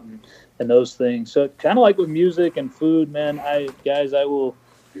bottomed out and those things. So kind of like with music and food, man. I will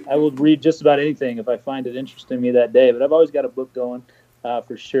read just about anything if I find it interesting me that day. But I've always got a book going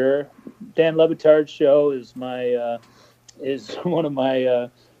for sure. Dan Le Batard's show is one of my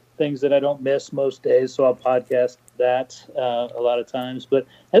things that I don't miss most days, so I'll podcast that a lot of times. But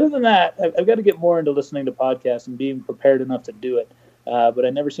other than that, I've got to get more into listening to podcasts and being prepared enough to do it. But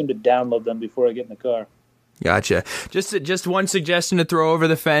I never seem to download them before I get in the car. Gotcha. Just one suggestion to throw over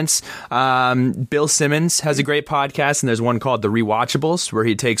the fence. Bill Simmons has a great podcast, and there's one called The Rewatchables, where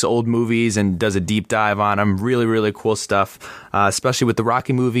he takes old movies and does a deep dive on them. Really, really cool stuff, especially with the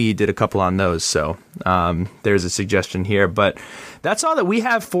Rocky movie. He did a couple on those, so there's a suggestion here. But that's all that we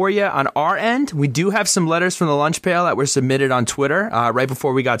have for you on our end. We do have some letters from the lunch pail that were submitted on Twitter right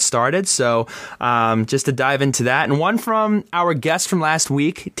before we got started, so just to dive into that. And one from our guest from last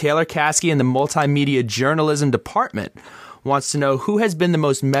week, Taylor Caskey in the Multimedia Journalism Department, wants to know who has been the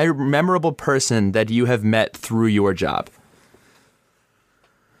most memorable person that you have met through your job.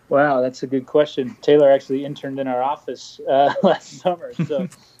 Wow, that's a good question. Taylor actually interned in our office last summer, so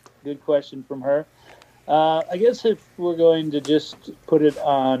good question from her. I guess if we're going to just put it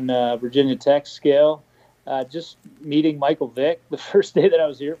on Virginia Tech scale, just meeting Michael Vick the first day that I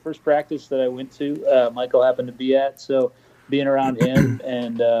was here, first practice that I went to, Michael happened to be at, so being around him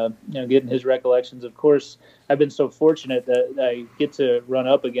and getting his recollections. Of course, I've been so fortunate that I get to run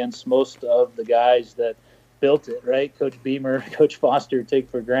up against most of the guys that built it, right? Coach Beamer, Coach Foster, take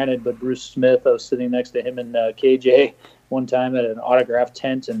for granted, but Bruce Smith, I was sitting next to him and KJ one time at an autograph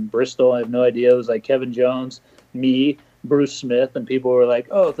tent in Bristol. I have no idea. It was like Kevin Jones, me, Bruce Smith, and people were like,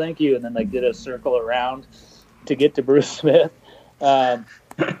 "Oh, thank you," and then did a circle around to get to Bruce Smith. In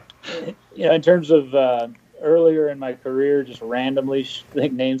terms of earlier in my career, just randomly, I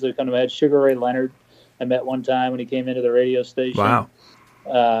think names that come to my head. Sugar Ray Leonard, I met one time when he came into the radio station. Wow.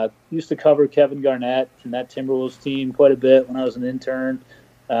 Used to cover Kevin Garnett and that Timberwolves team quite a bit when I was an intern.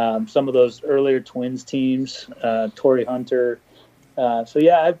 Some of those earlier Twins teams, Torrey Hunter. So,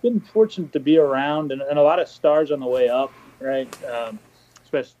 yeah, I've been fortunate to be around and a lot of stars on the way up, right?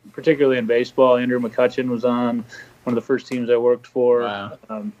 Especially, particularly in baseball. Andrew McCutchen was on one of the first teams I worked for. Wow.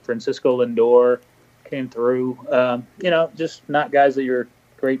 Francisco Lindor came through. Just not guys that you're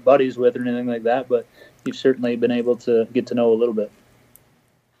great buddies with or anything like that, but you've certainly been able to get to know a little bit.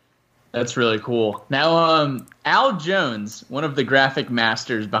 That's really cool. Now, Al Jones, one of the graphic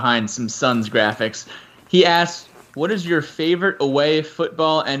masters behind some Suns graphics, he asked, what is your favorite away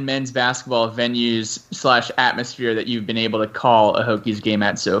football and men's basketball venues / atmosphere that you've been able to call a Hokies game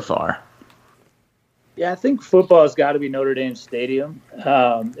at so far? Yeah, I think football has got to be Notre Dame Stadium.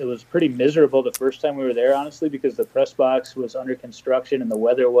 It was pretty miserable the first time we were there, honestly, because the press box was under construction and the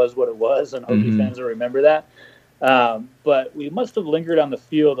weather was what it was, and Hokie fans will remember that. But we must have lingered on the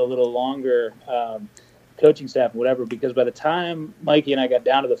field a little longer, coaching staff and whatever, because by the time Mikey and I got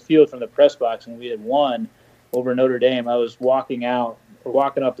down to the field from the press box and we had won over Notre Dame, I was walking off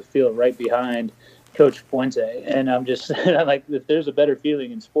the field right behind Coach Fuente, and I'm like, if there's a better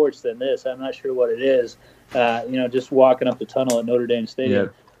feeling in sports than this, I'm not sure what it is. Just walking up the tunnel at Notre Dame Stadium.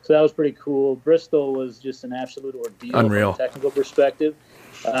 Yep. So that was pretty cool. Bristol was just an absolute ordeal. Unreal. From a technical perspective.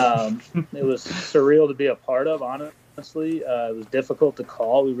 It was surreal to be a part of, honestly. It was difficult to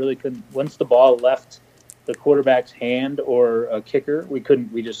call. We really couldn't. Once the ball left the quarterback's hand or a kicker, we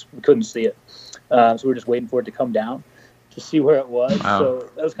couldn't see it. So we were just waiting for it to come down to see where it was. Wow. So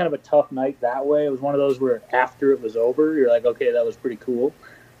that was kind of a tough night that way. It was one of those where after it was over, you're like, okay, that was pretty cool.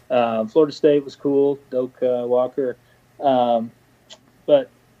 Florida State was cool, Doak Walker. But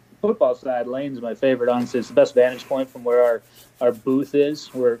football side, Lane's my favorite, honestly. It's the best vantage point from where our booth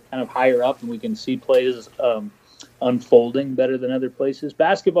is. We're kind of higher up, and we can see plays unfolding better than other places.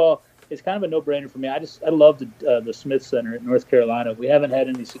 Basketball, it's kind of a no-brainer for me. I love the Smith Center in North Carolina. We haven't had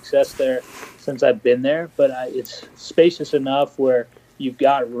any success there since I've been there, but it's spacious enough where you've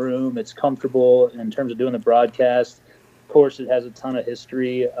got room. It's comfortable in terms of doing the broadcast. Of course, it has a ton of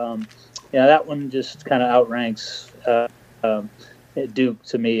history. That one just kind of outranks Duke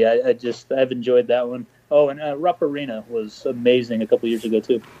to me. I've enjoyed that one. Oh, and Rupp Arena was amazing a couple years ago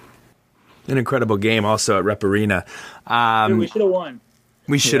too. An incredible game also at Rupp Arena. We should have won.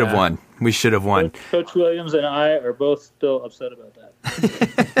 We should have won. We should have won. Coach Williams and I are both still upset about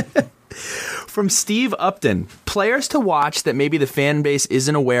that. From Steve Upton, players to watch that maybe the fan base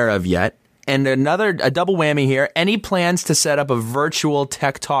isn't aware of yet. And a double whammy here. Any plans to set up a virtual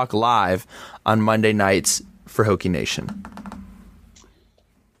Tech Talk Live on Monday nights for Hokie Nation?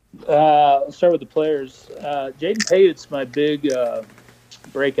 Let's start with the players. Jaden Payet's my big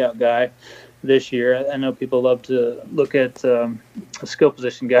breakout guy this year. I know people love to look at skill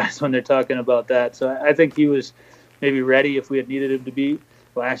position guys when they're talking about that. So I think he was maybe ready if we had needed him to be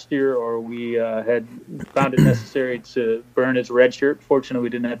last year, or we had found it necessary to burn his red shirt. Fortunately, we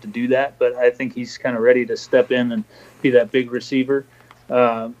didn't have to do that, but I think he's kind of ready to step in and be that big receiver.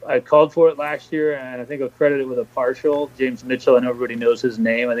 I called for it last year, and I think I'll credit it with a partial. James Mitchell, I know everybody knows his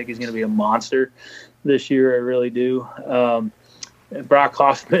name. I think he's going to be a monster this year. I really do. Brock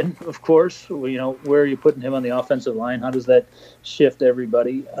Hoffman, of course. Where are you putting him on the offensive line? How does that shift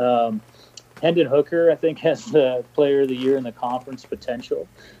everybody? Hendon Hooker, I think, has the player of the year in the conference potential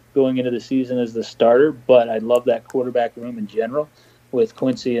going into the season as the starter, but I love that quarterback room in general with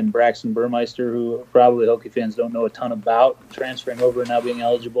Quincy and Braxton Burmeister, who probably Hokie fans don't know a ton about, transferring over and now being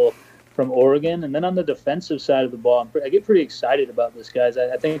eligible from Oregon. And then on the defensive side of the ball, I get pretty excited about this, guys.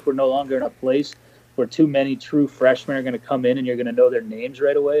 I think we're no longer in a place where too many true freshmen are going to come in and you're going to know their names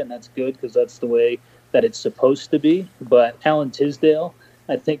right away, and that's good because that's the way that it's supposed to be. But Alan Tisdale,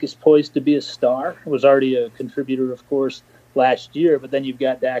 I think, is poised to be a star. Was already a contributor, of course, last year, but then you've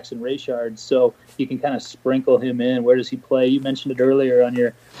got Dax and Rayshard, so you can kind of sprinkle him in. Where does he play? You mentioned it earlier on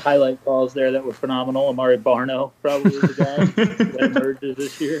your highlight calls there that were phenomenal. Amari Barno probably is the guy that emerges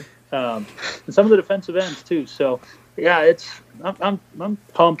this year. And some of the defensive ends too. So yeah, I'm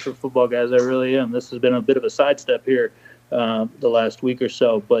pumped for football, guys. I really am. This has been a bit of a sidestep here the last week or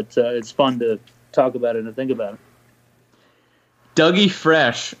so, but it's fun to talk about it and think about it. Dougie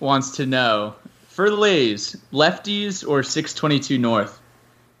Fresh wants to know, for the Lays, lefties or 622 North?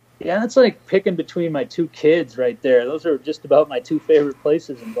 Yeah, that's like picking between my two kids right there. Those are just about my two favorite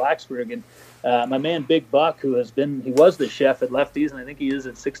places in Blacksburg. And my man Big Buck, he was the chef at Lefties, and I think he is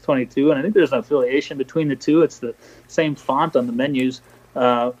at 622. And I think there's an affiliation between the two. It's the same font on the menus.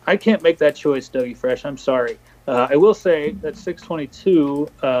 I can't make that choice, Dougie Fresh. I'm sorry. I will say that 622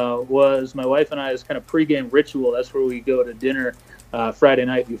 was my wife and I's kind of pregame ritual. That's where we go to dinner Friday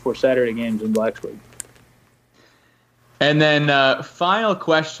night before Saturday games in Blacksburg. And then final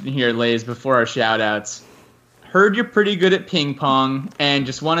question here, Lays, before our shout-outs. Heard you're pretty good at ping pong, and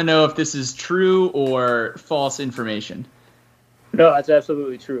just want to know if this is true or false information. No, that's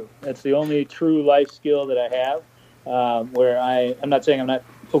absolutely true. That's the only true life skill that I have, where I'm not saying I'm not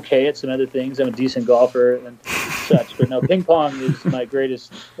okay at some other things. I'm a decent golfer and such, but no, ping pong is my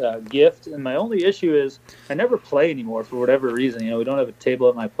greatest gift. And my only issue is I never play anymore for whatever reason. We don't have a table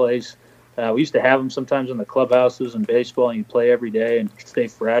at my place. We used to have them sometimes in the clubhouses and baseball, and you play every day and stay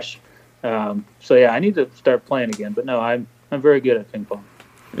fresh. So yeah, I need to start playing again. But no, I'm very good at ping pong.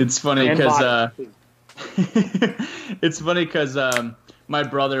 It's funny because my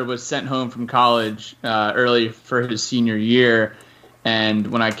brother was sent home from college early for his senior year, and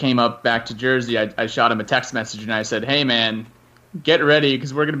when I came up back to Jersey, I shot him a text message and I said, "Hey man, get ready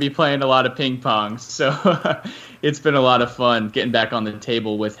because we're going to be playing a lot of ping pong." So it's been a lot of fun getting back on the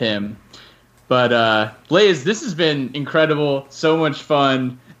table with him. But Blaze, this has been incredible, so much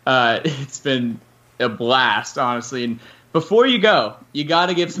fun. It's been a blast, honestly. And before you go, you got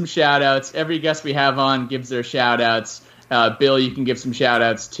to give some shout outs. Every guest we have on gives their shout outs. Bill, you can give some shout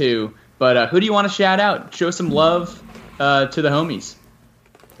outs too. But who do you want to shout out? Show some love to the homies.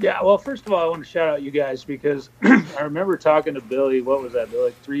 Yeah, well, first of all, I want to shout out you guys because I remember talking to Billy, what was that, Bill,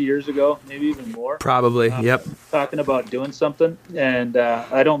 like 3 years ago, maybe even more? Probably, yep. Talking about doing something, and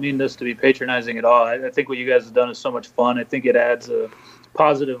I don't mean this to be patronizing at all. I think what you guys have done is so much fun. I think it adds a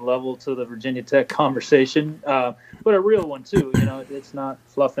positive level to the Virginia Tech conversation, but a real one too. You know, it's not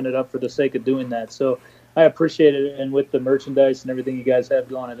fluffing it up for the sake of doing that. So I appreciate it, and with the merchandise and everything you guys have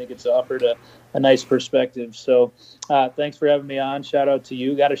going, I think it's offered a nice perspective. So thanks for having me on. Shout out to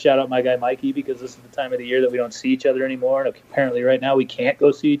you. Got to shout out my guy Mikey because this is the time of the year that we don't see each other anymore, and apparently right now we can't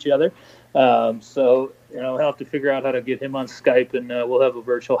go see each other. So I'll have to figure out how to get him on Skype, and we'll have a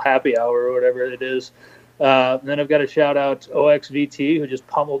virtual happy hour or whatever it is. And then I've got to shout out OXVT, who just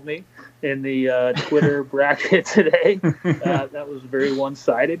pummeled me in the Twitter bracket today. That was very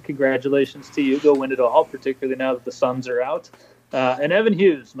one-sided. Congratulations to you. Go win it all, particularly now that the Suns are out. And Evan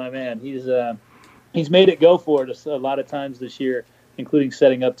Hughes, my man, he's made it go for it a lot of times this year, including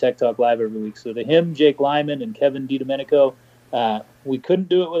setting up Tech Talk Live every week. So to him, Jake Lyman, and Kevin DiDomenico, we couldn't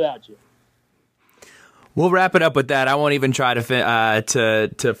do it without you. We'll wrap it up with that. I won't even try to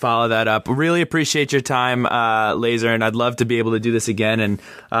follow that up. Really appreciate your time, Laaser, and I'd love to be able to do this again. And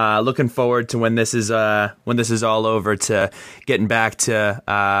looking forward to when this is all over, to getting back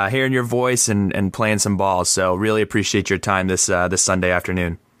to hearing your voice and playing some balls. So really appreciate your time this Sunday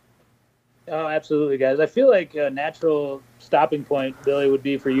afternoon. Oh, absolutely, guys. I feel like a natural stopping point, Billy, would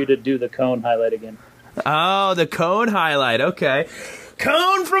be for you to do the cone highlight again. Oh, the cone highlight. Okay.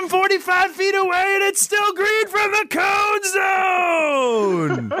 Cone from 45 feet away, and it's still green from the cone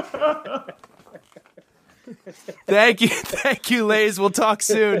zone. Thank you, Lays. We'll talk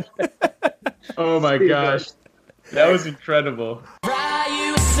soon. Oh my gosh, that was incredible.